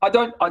 I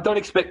don't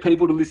expect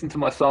people to listen to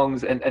my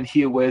songs and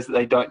hear words that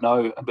they don't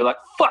know and be like,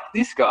 fuck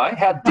this guy,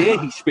 how dare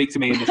he speak to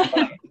me in this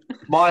way.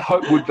 My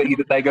hope would be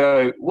that they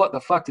go, what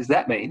the fuck does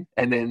that mean?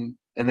 And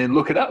then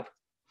look it up.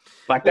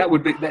 Like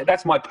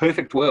that's my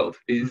perfect world,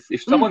 is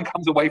if someone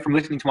comes away from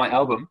listening to my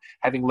album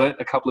having learnt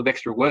a couple of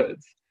extra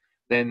words,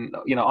 then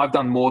I've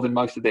done more than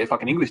most of their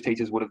fucking English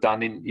teachers would have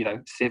done in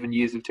 7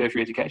 years of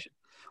tertiary education.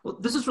 Well,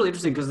 this is really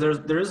interesting because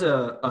there is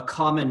a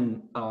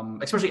common,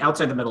 especially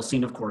outside the metal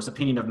scene, of course,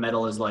 opinion of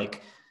metal is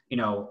like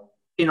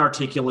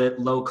inarticulate,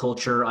 low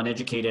culture,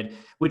 uneducated,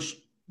 which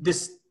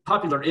this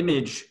popular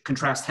image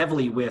contrasts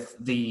heavily with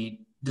the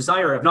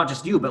desire of not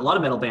just you but a lot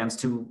of metal bands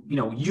to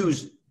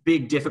use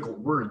big difficult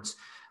words.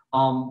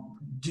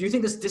 Do you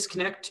think this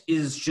disconnect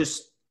is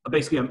just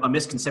basically a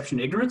misconception,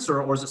 ignorance,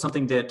 or is it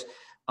something that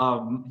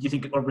you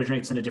think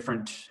originates in a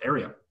different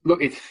area?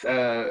 Look, it's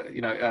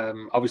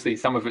obviously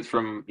some of it's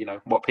from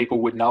what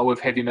people would know of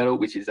heavy metal,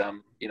 which is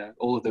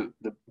all of the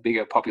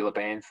bigger popular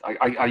bands.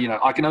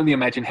 I can only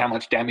imagine how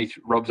much damage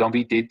Rob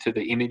Zombie did to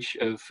the image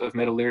of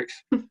metal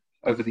lyrics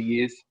over the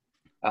years.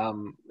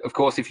 Of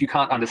course, if you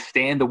can't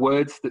understand the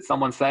words that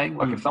someone's saying,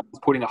 like if someone's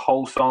putting a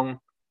whole song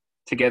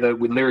together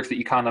with lyrics that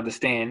you can't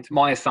understand,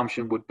 my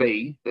assumption would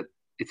be that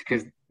it's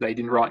because they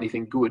didn't write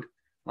anything good.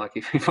 Like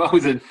if I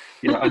was a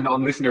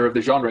non-listener of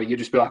the genre, you'd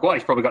just be like, well,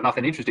 he's probably got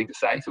nothing interesting to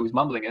say, so he's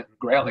mumbling it and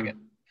growling it.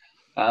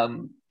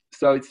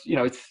 So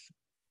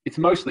it's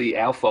mostly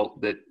our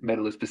fault that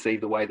metal is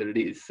perceived the way that it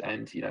is,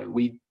 and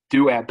we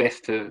do our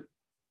best to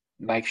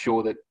make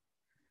sure that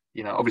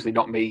obviously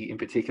not me in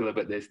particular,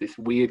 but there's this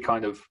weird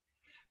kind of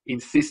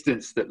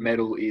insistence that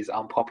metal is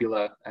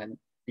unpopular, and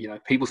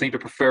people seem to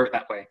prefer it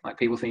that way. Like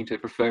people seem to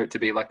prefer it to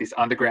be like this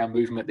underground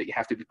movement that you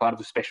have to be part of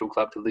a special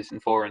club to listen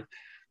for, and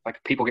like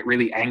people get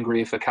really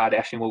angry if a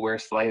Kardashian will wear a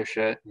Slayer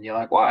shirt, and you're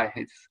like, why?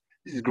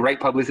 This is great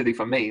publicity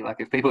for me. Like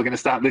if people are going to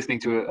start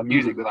listening to a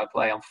music that I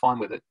play, I'm fine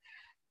with it.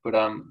 But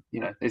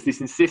there's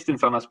this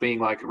insistence on us being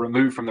like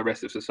removed from the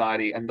rest of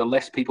society, and the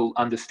less people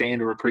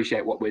understand or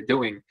appreciate what we're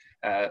doing,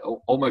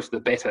 almost the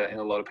better in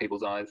a lot of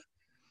people's eyes.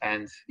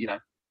 And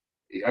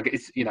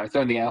it's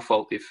only our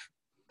fault if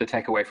the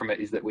takeaway from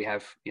it is that we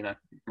have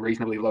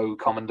reasonably low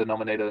common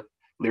denominator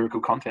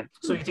lyrical content.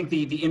 So you think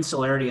the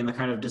insularity and the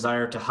kind of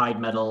desire to hide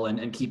metal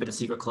and keep it a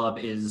secret club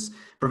is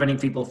preventing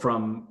people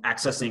from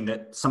accessing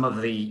that some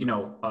of the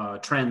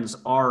trends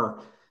are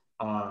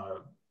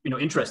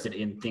interested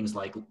in things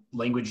like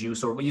language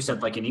use, or what you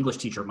said, like an English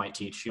teacher might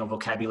teach,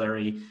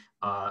 vocabulary,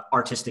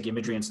 artistic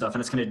imagery and stuff, and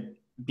it's kind of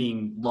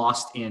being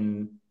lost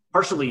in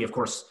partially, of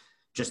course,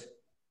 just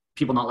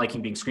people not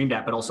liking being screamed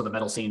at, but also the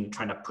metal scene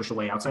trying to push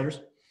away outsiders.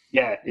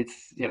 Yeah,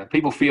 it's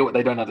people feel what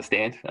they don't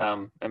understand,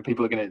 and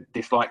people are going to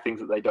dislike things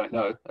that they don't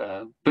know.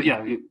 But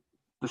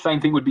the same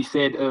thing would be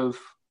said of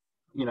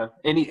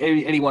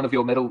any one of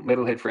your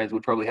metalhead friends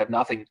would probably have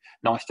nothing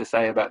nice to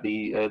say about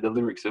the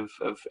lyrics of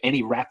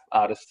any rap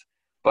artist.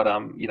 But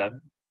I'm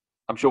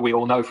sure we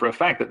all know for a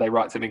fact that they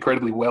write some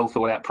incredibly well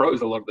thought out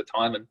prose a lot of the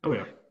time, and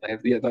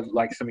they have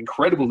like some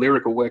incredible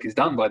lyrical work is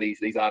done by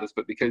these artists.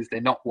 But because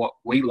they're not what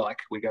we like,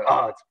 we go,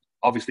 oh, it's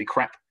obviously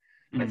crap.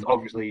 And it's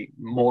obviously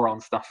moron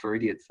stuff for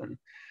idiots, and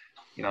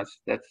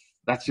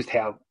that's just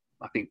how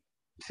I think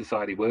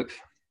society works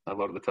a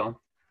lot of the time.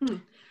 I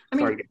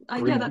mean,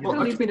 that kind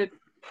of leads me to.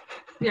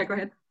 Yeah, go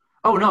ahead.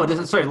 Oh no, it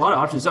doesn't. Sorry, a lot of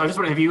options. So I just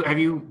wonder, do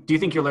you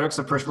think your lyrics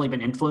have personally been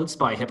influenced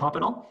by hip hop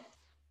at all?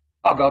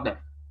 Oh God, no.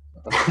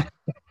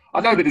 I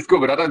know that it's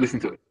good, but I don't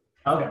listen to it.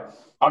 Okay.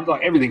 I'm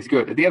like, everything's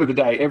good. At the end of the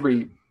day,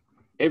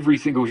 every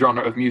single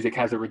genre of music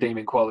has a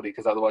redeeming quality,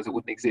 because otherwise it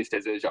wouldn't exist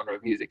as a genre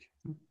of music.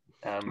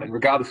 And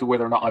regardless of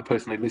whether or not I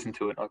personally listen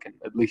to it, I can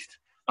at least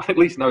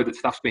know that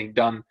stuff's being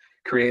done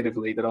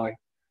creatively that I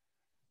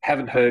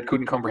haven't heard,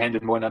 couldn't comprehend,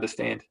 and won't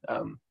understand.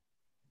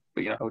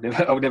 But I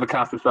would never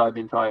cast aside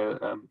the entire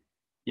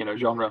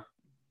genre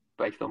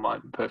based on my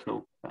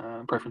personal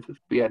preferences.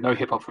 But yeah, no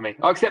hip hop for me,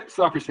 except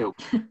Cypress Hill.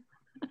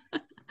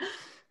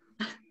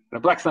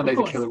 Black Sunday's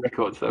a killer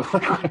record, so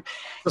the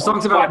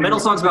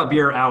metal songs about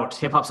beer out,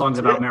 hip hop songs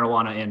about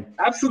marijuana in.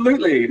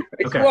 Absolutely.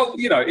 Well,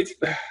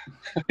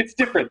 it's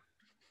different.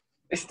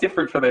 It's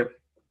different for them.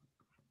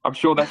 I'm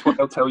sure that's what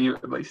they'll tell you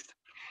at least.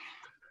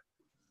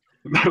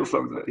 Metal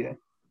songs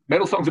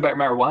about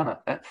marijuana.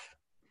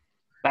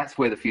 That's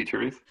where the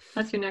future is.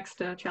 That's your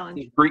next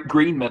challenge.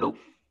 Green metal.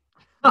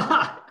 Make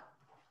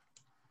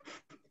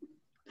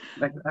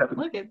it happen.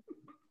 Look it.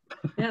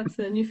 Yeah, it's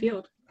a new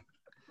field.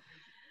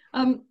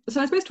 So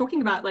I suppose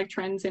talking about like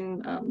trends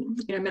in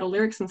metal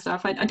lyrics and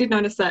stuff, I did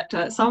notice that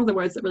some of the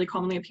words that really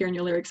commonly appear in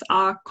your lyrics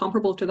are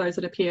comparable to those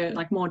that appear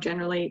like more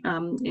generally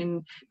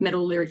in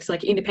metal lyrics,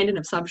 like independent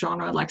of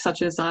subgenre, like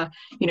such as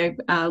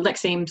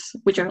lexemes,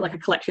 which are like a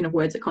collection of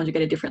words that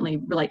conjugated differently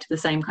relate to the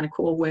same kind of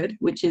core word,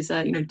 which is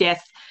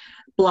death,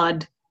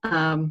 blood,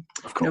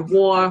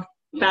 war,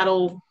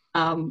 battle,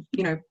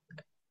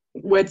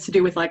 words to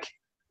do with like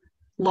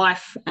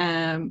life,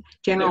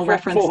 general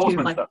reference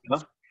to like.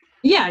 Stuff,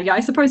 Yeah, I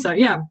suppose so,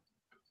 yeah.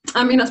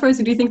 I mean, I suppose,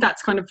 do you think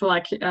that's kind of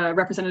like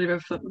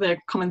representative of the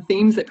common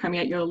themes that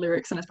permeate your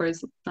lyrics and I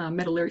suppose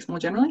metal lyrics more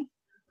generally?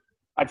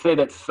 I'd say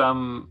that's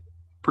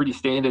pretty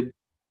standard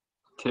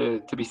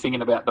to be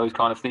singing about those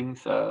kind of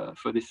things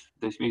for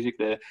this music.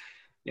 The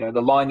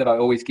line that I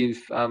always give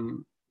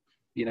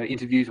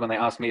interviews when they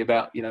ask me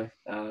about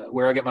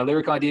where I get my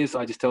lyric ideas,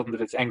 I just tell them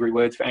that it's angry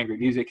words for angry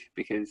music,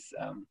 because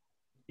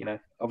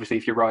obviously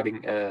if you're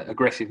writing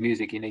aggressive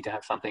music, you need to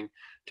have something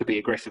to be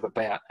aggressive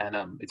about. And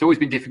it's always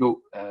been difficult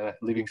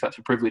living such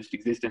a privileged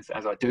existence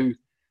as I do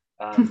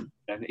in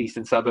the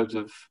eastern suburbs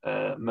of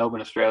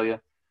Melbourne, Australia.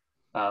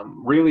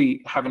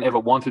 Really haven't ever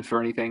wanted for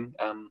anything.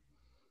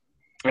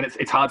 And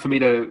it's hard for me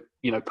to,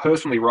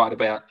 personally write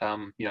about,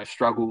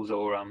 struggles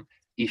or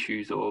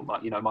issues or,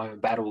 my own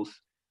battles.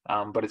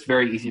 But it's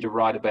very easy to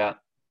write about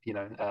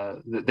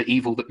the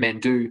evil that men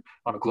do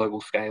on a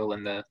global scale,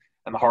 and the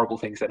horrible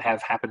things that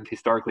have happened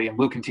historically and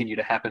will continue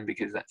to happen,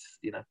 because that's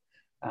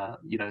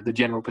the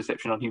general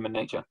perception on human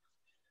nature.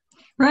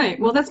 Right.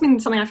 Well, that's been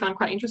something I found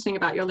quite interesting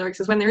about your lyrics,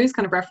 is when there is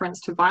kind of reference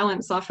to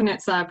violence, often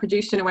it's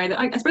produced in a way that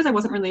I suppose I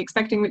wasn't really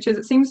expecting, which is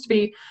it seems to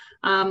be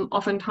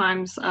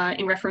oftentimes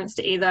in reference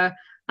to either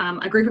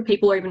a group of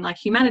people or even like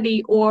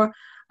humanity, or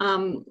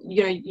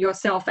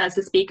yourself as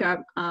the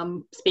speaker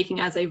speaking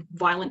as a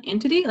violent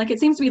entity. Like it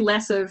seems to be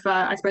less of,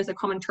 I suppose, a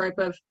common trope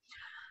of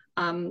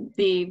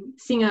the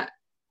singer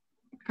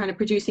kind of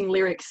producing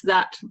lyrics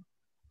that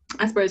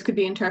I suppose could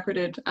be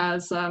interpreted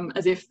as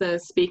if the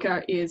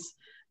speaker is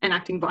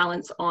enacting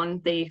violence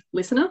on the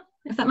listener,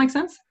 if that makes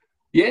sense.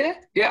 Yeah.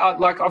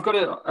 I've got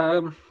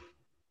a.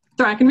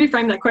 Sorry, I can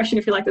reframe that question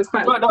if you like. There's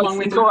quite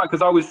long. It's all right,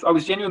 because I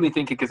was genuinely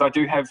thinking, because I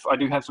do have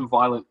some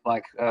violent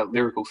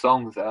lyrical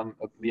songs,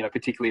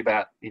 particularly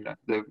about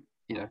the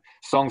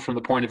songs from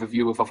the point of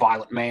view of a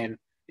violent man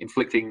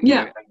inflicting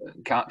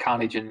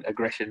carnage and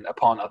aggression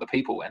upon other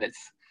people, and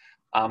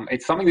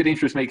it's something that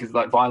interests me, because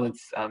like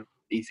violence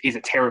is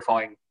a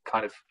terrifying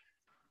kind of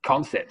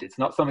concept. It's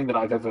not something that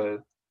I've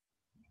ever.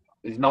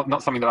 It's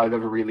not something that I've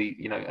ever really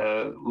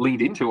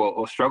leaned into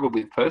or struggled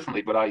with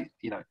personally, but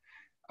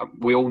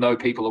we all know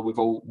people, or we've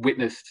all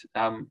witnessed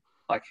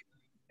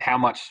how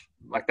much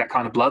that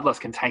kind of bloodlust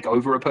can take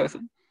over a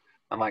person,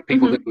 and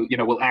people that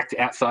will act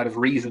outside of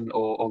reason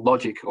or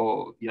logic,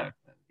 or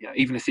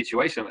even a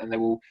situation, and they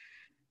will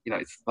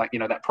it's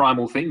that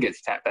primal thing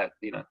gets tapped at,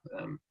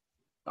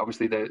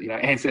 obviously the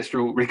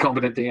ancestral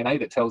recombinant DNA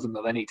that tells them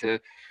that they need to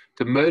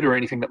murder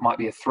anything that might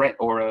be a threat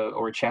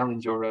or a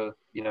challenge or a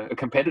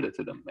competitor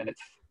to them. And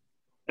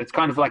it's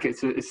kind of like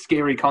it's a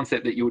scary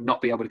concept that you would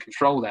not be able to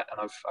control that.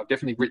 And I've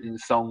definitely written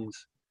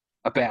songs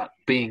about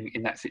being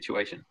in that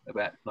situation,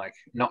 about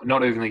not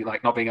only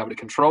not being able to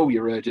control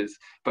your urges,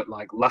 but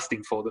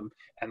lusting for them,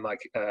 and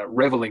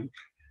reveling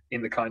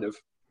in the kind of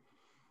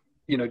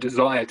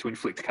desire to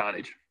inflict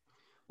carnage.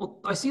 Well,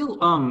 I see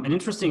an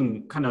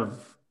interesting kind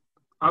of,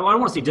 I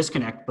don't want to say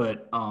disconnect,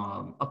 but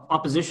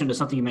opposition to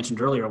something you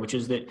mentioned earlier, which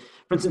is that,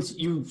 for instance,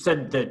 you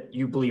said that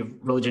you believe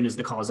religion is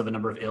the cause of a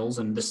number of ills,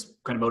 and this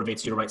kind of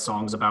motivates you to write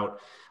songs about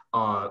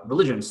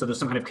religion. So there's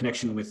some kind of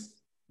connection with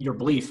your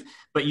belief,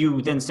 but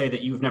you then say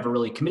that you've never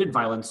really committed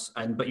violence,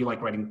 but you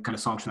like writing kind of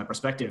songs from that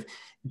perspective.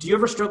 Do you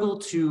ever struggle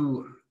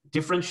to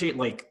differentiate,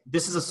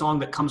 this is a song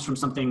that comes from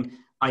something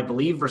I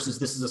believe versus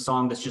this is a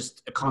song that's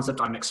just a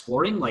concept I'm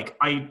exploring?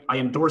 I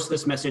endorse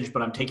this message,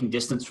 but I'm taking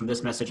distance from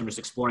this message. I'm just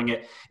exploring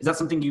it. Is that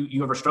something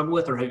you ever struggle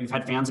with, or have you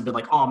had fans have been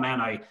like, oh man,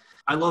 I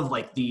love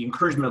the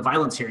encouragement of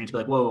violence here, and to be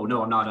like, whoa,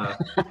 no, I'm not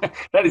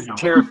that is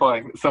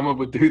terrifying that someone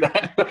would do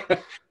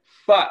that.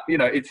 But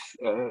it's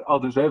I'll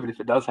deserve it if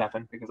it does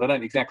happen, because I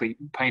don't exactly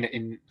paint it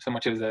in so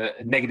much as a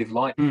negative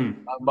light.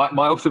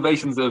 My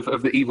observations of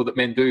the evil that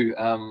men do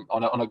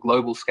on a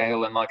global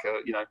scale, and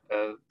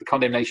the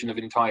condemnation of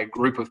an entire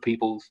group of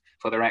peoples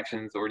for their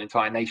actions, or an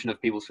entire nation of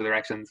peoples for their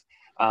actions,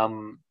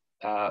 on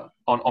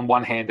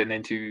one hand, and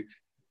then to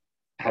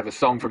have a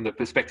song from the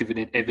perspective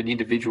of an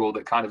individual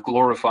that kind of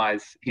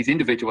glorifies his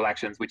individual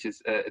actions, which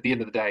is at the end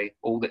of the day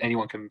all that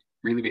anyone can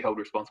really be held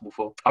responsible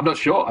for. I'm not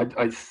sure.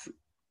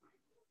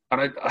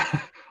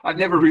 I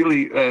never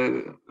really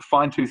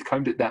fine-tooth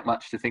combed it that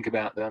much to think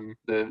about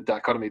the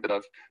dichotomy that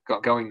I've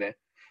got going there.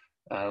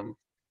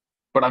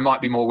 But I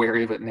might be more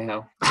wary of it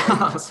now.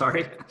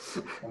 Sorry.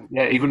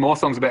 Yeah, even more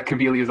songs about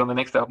camellias on the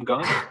next album,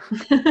 guys.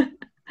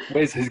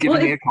 Wes has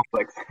given me a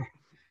complex.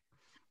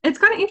 It's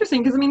kind of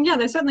interesting because,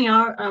 there certainly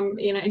are,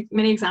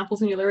 many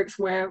examples in your lyrics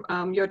where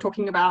you're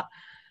talking about,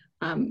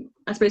 I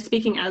suppose,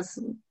 speaking as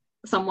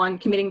someone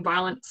committing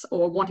violence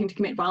or wanting to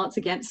commit violence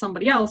against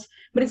somebody else.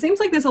 But it seems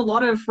like there's a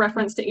lot of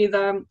reference to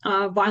either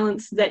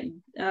violence that,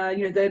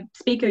 the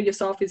speaker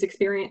yourself is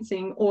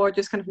experiencing, or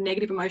just kind of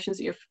negative emotions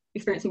that you're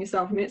experiencing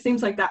yourself. It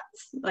seems like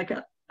that's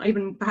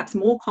even perhaps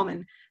more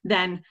common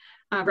than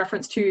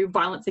reference to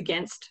violence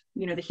against,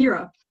 the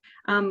hearer.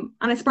 And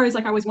I suppose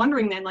I was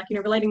wondering then,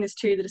 relating this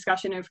to the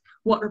discussion of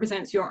what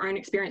represents your own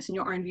experience and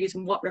your own views,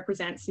 and what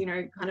represents,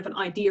 kind of an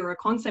idea or a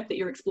concept that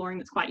you're exploring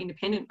that's quite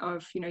independent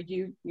of,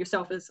 you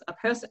yourself as a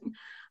person.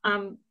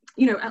 How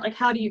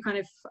do you kind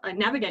of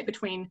navigate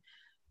between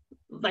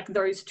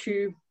those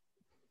two,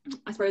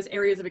 I suppose,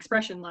 areas of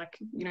expression,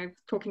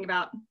 talking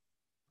about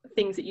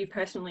things that you've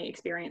personally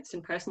experienced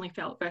and personally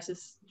felt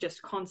versus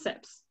just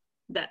concepts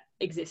that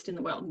exist in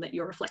the world and that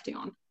you're reflecting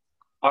on?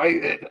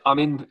 I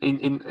mean,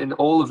 in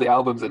all of the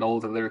albums and all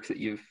of the lyrics that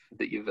you've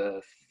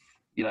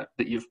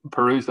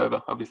perused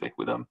over, obviously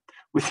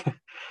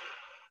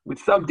with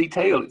some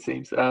detail, it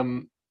seems.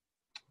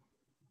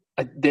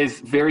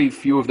 There's very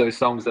few of those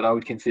songs that I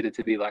would consider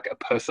to be a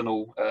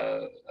personal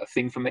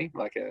thing for me.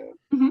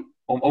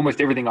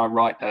 Almost everything I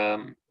write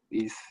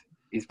is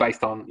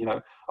based on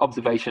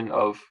observation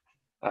of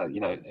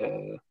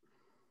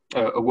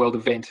a world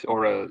event,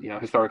 or a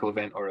historical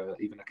event, or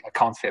even a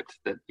concept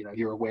that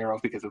you're aware of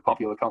because of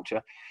popular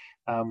culture.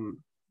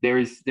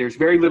 There's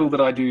very little that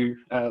I do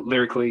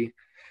lyrically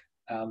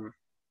from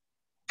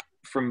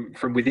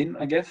within,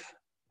 I guess.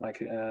 Like,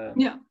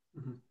 Yeah.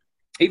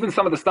 even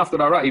some of the stuff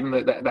that I write, even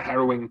the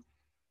harrowing,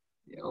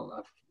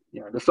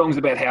 the songs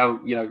about how,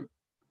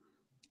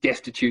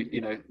 destitute,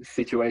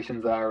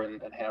 situations are,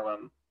 and how,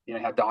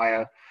 how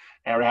dire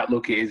our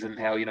outlook is, and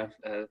how,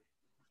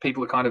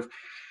 people are kind of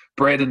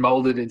bred and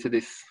molded into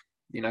this,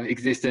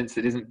 existence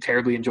that isn't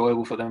terribly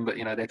enjoyable for them, but,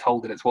 they're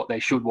told that it's what they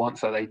should want.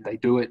 So they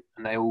do it,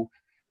 and they all,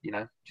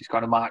 just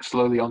kind of march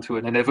slowly onto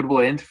an inevitable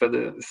end for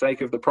the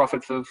sake of the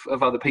profits of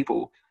other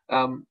people.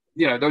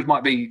 Those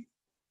might be,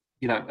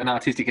 an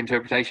artistic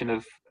interpretation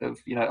of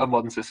a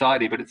modern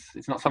society, but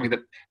it's not something that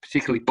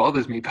particularly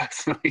bothers me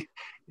personally.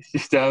 It's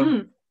just,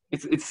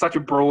 it's such a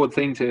broad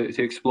thing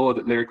to explore,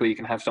 that lyrically you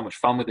can have so much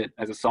fun with it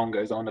as a song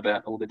goes on,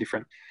 about all the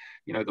different,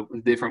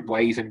 the different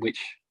ways in which,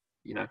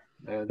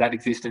 that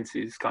existence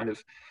is kind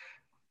of,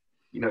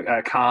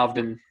 carved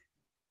and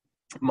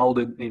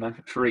molded,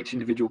 for each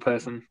individual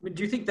person.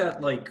 Do you think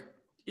that, like,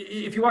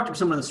 if you walked up to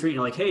someone on the street and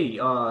you're like, hey,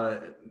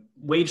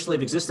 wage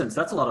slave existence,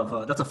 that's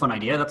a fun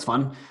idea, that's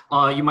fun.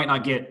 You might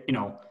not get,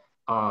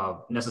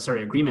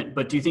 necessary agreement,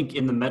 but do you think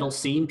in the metal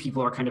scene,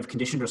 people are kind of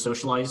conditioned or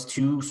socialized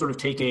to sort of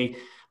take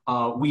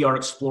we are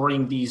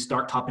exploring these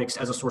dark topics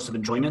as a source of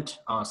enjoyment?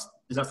 Is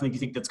that something you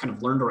think that's kind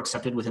of learned or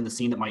accepted within the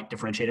scene that might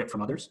differentiate it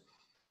from others?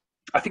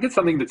 I think it's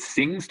something that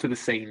sings to the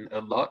scene a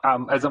lot.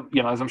 As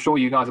I'm sure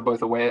you guys are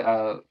both aware,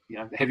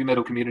 the heavy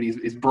metal community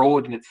is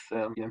broad in its,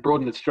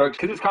 broad in its strokes,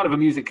 because it's kind of a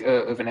music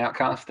of an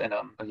outcast. And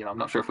I'm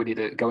not sure if we need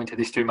to go into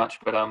this too much,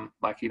 but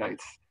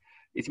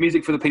it's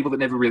music for the people that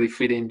never really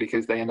fit in,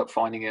 because they end up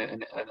finding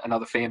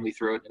another family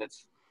through it. And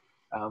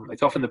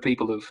it's often the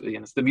people of,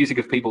 it's the music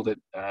of people that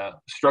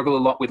struggle a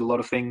lot with a lot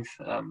of things.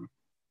 And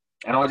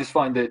I just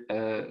find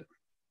that,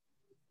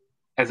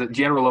 as a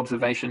general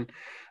observation,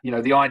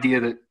 the idea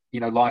that,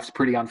 life's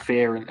pretty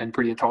unfair and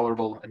pretty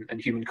intolerable, and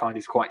humankind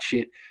is quite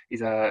shit,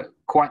 is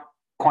quite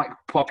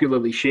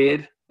popularly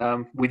shared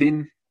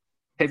within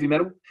heavy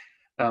metal,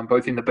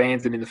 both in the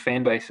bands and in the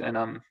fan base.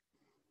 And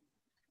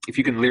if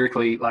you can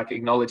lyrically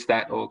acknowledge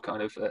that, or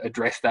kind of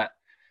address that,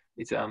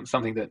 it's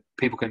something that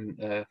people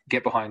can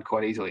get behind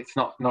quite easily. It's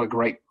not a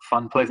great,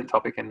 fun, pleasant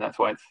topic, and that's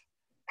why it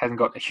hasn't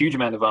got a huge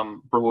amount of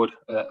broad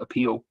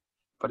appeal.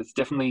 But it's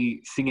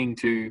definitely singing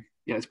to,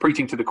 it's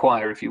preaching to the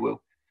choir, if you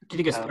will. Do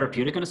you think it's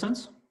therapeutic in a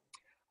sense?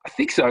 I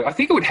think so. I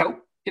think it would help.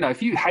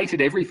 If you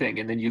hated everything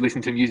and then you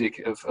listen to music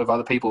of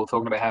other people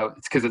talking about how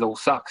it's because it all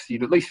sucks,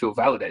 you'd at least feel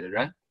validated,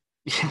 right?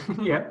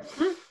 Yeah.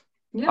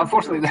 Yeah.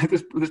 Unfortunately,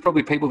 there's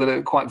probably people that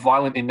are quite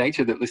violent in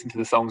nature that listen to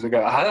the songs and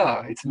go,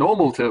 it's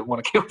normal to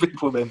want to kill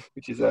people then,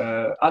 which is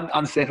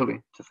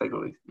unsettling, to say the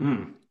least.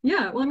 Mm.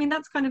 Yeah, well, I mean,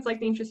 that's kind of like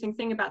the interesting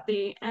thing about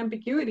the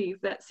ambiguity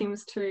that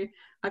seems to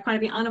kind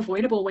of be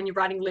unavoidable when you're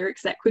writing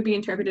lyrics that could be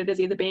interpreted as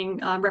either being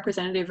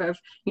representative of,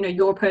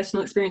 your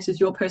personal experiences,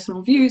 your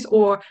personal views,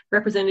 or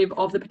representative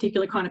of the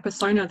particular kind of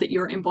persona that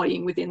you're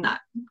embodying within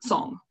that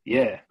song.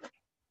 Yeah,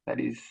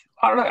 that is,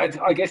 I don't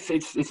know, I guess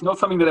it's not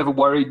something that ever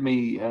worried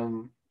me,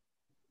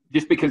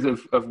 just because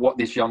of what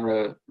this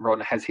genre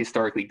has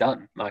historically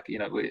done.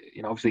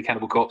 Obviously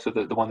Cannibal Corpse are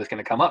the one that's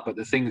going to come up, but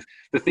the things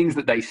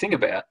that they sing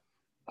about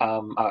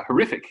are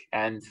horrific,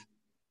 and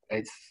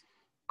it's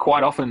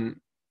quite often,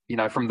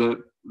 from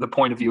the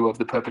point of view of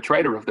the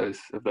perpetrator of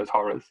those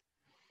horrors.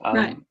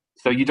 Right.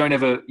 So you don't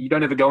ever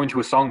go into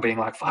a song being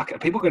like, fuck, are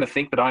people going to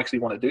think that I actually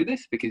want to do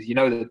this? Because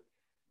that,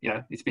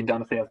 it's been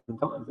done 1,000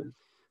 times.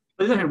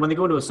 On the other hand, when they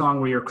go into a song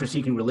where you're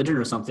critiquing religion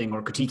or something,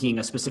 or critiquing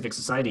a specific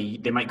society,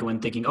 they might go in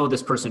thinking, oh,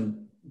 this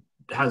person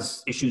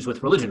has issues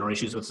with religion or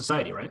issues with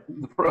society, right?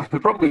 The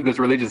problem with those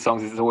religious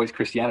songs is always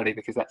Christianity,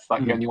 because that's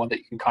the only one that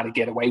you can kind of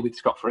get away with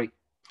scot-free.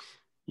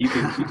 You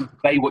can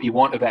say what you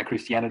want about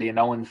Christianity, and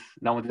no one's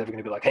ever going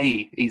to be like,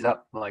 hey, ease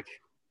up.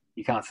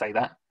 You can't say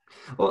that.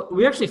 Well,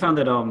 we actually found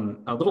that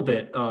a little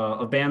bit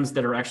of bands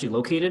that are actually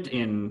located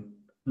in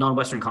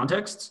non-Western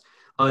contexts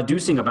do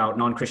sing about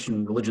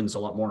non-Christian religions a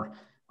lot more.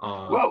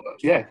 Well,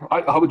 yeah,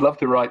 I would love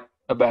to write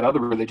about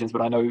other religions,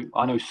 but I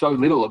know so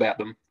little about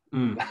them.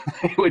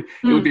 It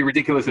would be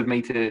ridiculous of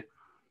me to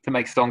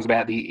make songs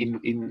about the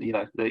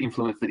the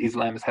influence that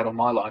Islam has had on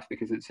my life,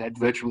 because it's had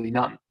virtually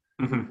none.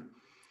 Mm-hmm.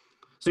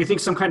 So you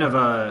think some kind of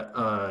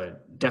a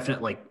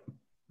definite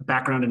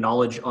background and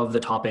knowledge of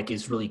the topic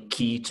is really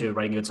key to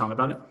writing a good song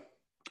about it?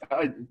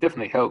 It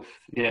definitely helps.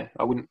 Yeah,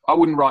 I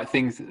wouldn't write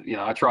things.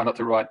 I try not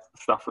to write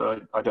stuff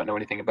that I don't know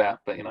anything about.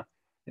 But in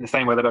the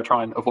same way that I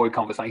try and avoid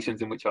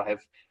conversations in which I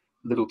have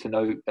little to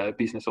no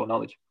business or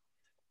knowledge.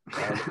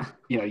 Fair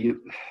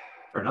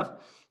enough.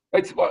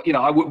 It's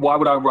why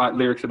would I write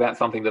lyrics about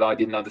something that I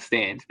didn't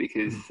understand?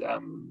 Because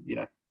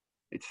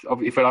it's,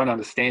 if I don't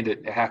understand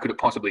it, how could it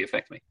possibly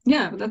affect me?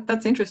 Yeah,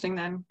 that's interesting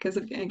then, because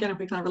again, if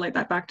we kind of relate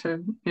that back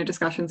to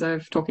discussions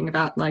of talking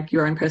about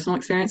your own personal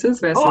experiences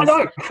versus. Oh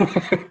no!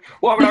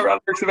 Why would I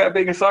write lyrics about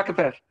being a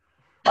psychopath?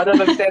 I don't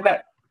understand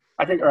that.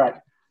 I think, all right.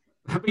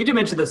 But you did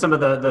mention that some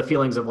of the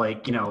feelings of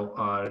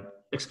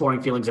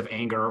exploring feelings of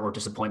anger or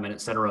disappointment,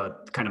 etc.,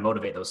 kind of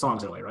motivate those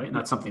songs in a way, right? And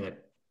that's something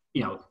that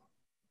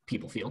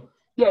people feel.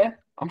 Yeah,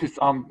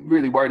 I'm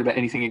really worried about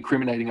anything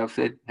incriminating I've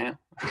said now.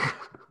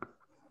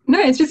 No,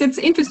 it's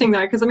interesting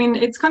though, because I mean,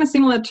 it's kind of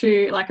similar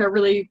to like a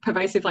really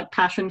pervasive like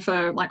passion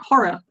for like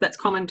horror that's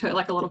common to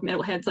like a lot of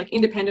metalheads, like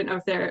independent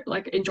of their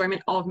like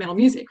enjoyment of metal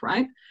music,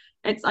 right?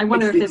 I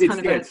wonder if there's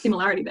kind of a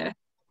similarity there.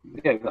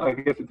 Yeah, I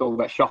guess it's all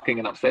about shocking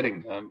and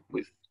upsetting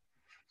with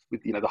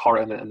the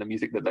horror and the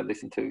music that they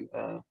listen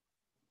to.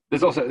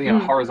 There's also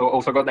horror's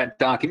also got that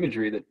dark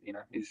imagery that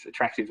is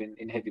attractive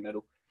in heavy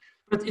metal.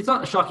 But it's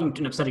not shocking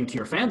and upsetting to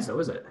your fans, though,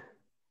 is it?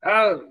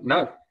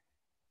 No.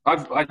 I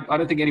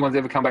don't think anyone's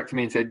ever come back to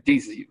me and said,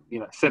 "Geez,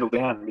 settle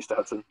down, Mr.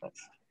 Hudson. That's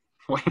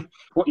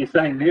what you're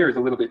saying there is a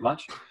little bit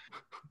much."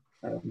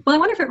 Well, I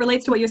wonder if it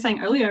relates to what you were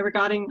saying earlier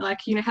regarding like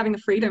having the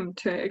freedom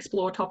to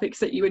explore topics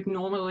that you would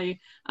normally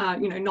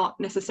not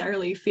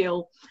necessarily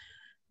feel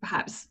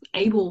perhaps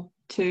able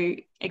to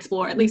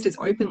explore, at least as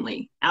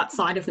openly,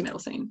 outside of the metal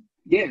scene.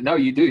 Yeah, no,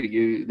 you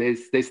do.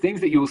 There's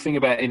things that you will sing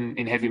about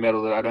in heavy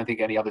metal that I don't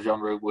think any other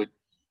genre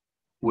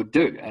would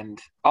do.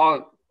 And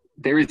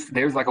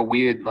there's like a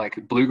weird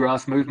like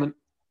bluegrass movement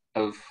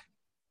of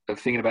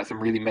singing about some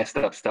really messed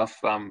up stuff.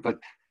 But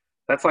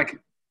that's like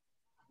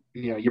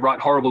you write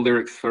horrible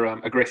lyrics for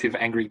aggressive,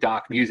 angry,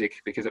 dark music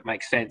because it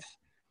makes sense.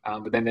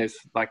 But then there's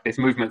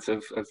movements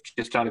of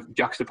just kind of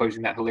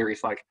juxtaposing that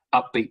hilarious like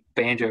upbeat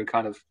banjo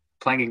kind of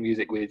clanging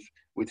music with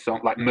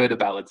songs like murder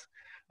ballads.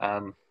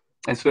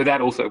 And so that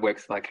also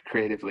works like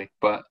creatively.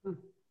 But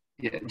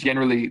yeah,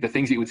 generally the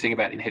things that you would sing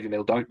about in heavy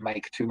metal don't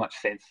make too much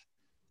sense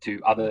to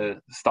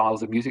other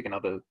styles of music and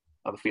other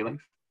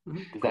feelings.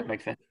 Does that make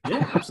sense?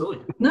 Yeah,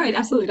 absolutely. No, it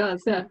absolutely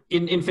does. Yeah.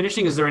 In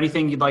finishing, is there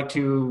anything you'd like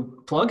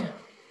to plug?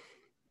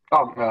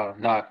 Oh,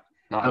 no.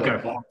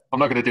 Okay. I'm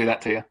not going to do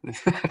that to you.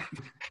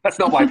 That's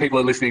not why people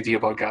are listening to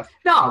your podcast.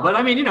 No, but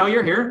I mean,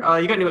 you're here.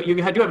 You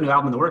do have a new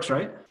album in the works,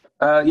 right?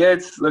 Yeah,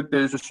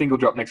 there's a single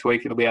drop next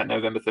week. It'll be out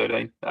November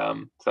 13th.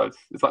 So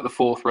it's like the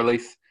fourth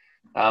release.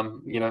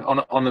 On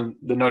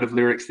the note of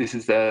lyrics, this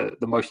is the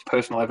most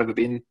personal I've ever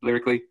been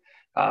lyrically,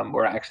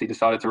 where I actually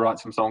decided to write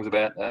some songs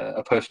about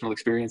a personal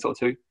experience or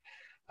two.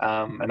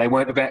 And they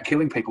weren't about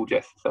killing people,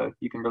 Jess, so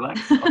you can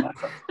relax on that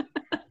front.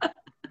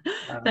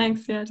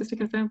 Thanks, yeah, just to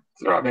confirm.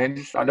 It's all right, man.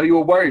 I know you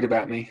were worried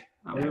about me.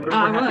 We're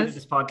happy that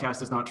this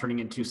podcast is not turning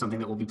into something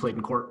that will be played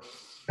in court.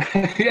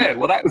 Yeah,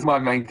 well, that was my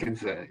main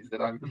concern, is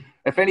that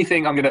if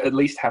anything, I'm going to at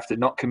least have to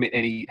not commit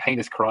any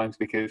heinous crimes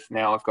because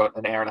now I've got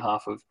an hour and a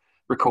half of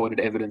recorded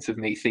evidence of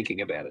me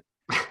thinking about it.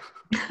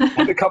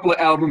 And a couple of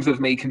albums of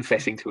me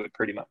confessing to it,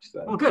 pretty much.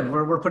 So. Well, good.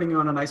 We're putting you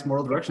on a nice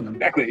moral direction then.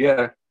 Exactly,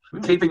 yeah.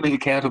 Keeping me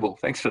accountable.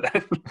 Thanks for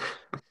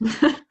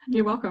that.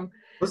 You're welcome.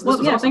 This was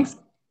awesome. Thanks.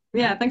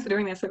 Yeah, thanks for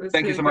doing this.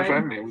 Thank you so much for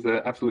having me. It was an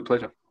absolute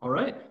pleasure. All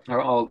right.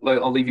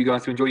 I'll leave you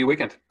guys to enjoy your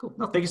weekend. Cool.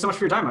 No, thank you so much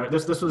for your time.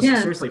 This was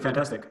seriously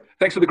fantastic.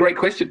 Thanks for the great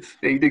questions.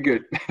 Yeah, you did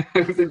good.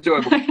 It was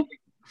enjoyable.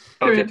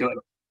 I'll chat to you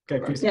later.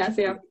 Okay, peace. Yeah,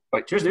 see ya.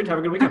 Bye. Cheers, dude. Have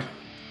a good weekend.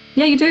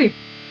 Yeah, you too.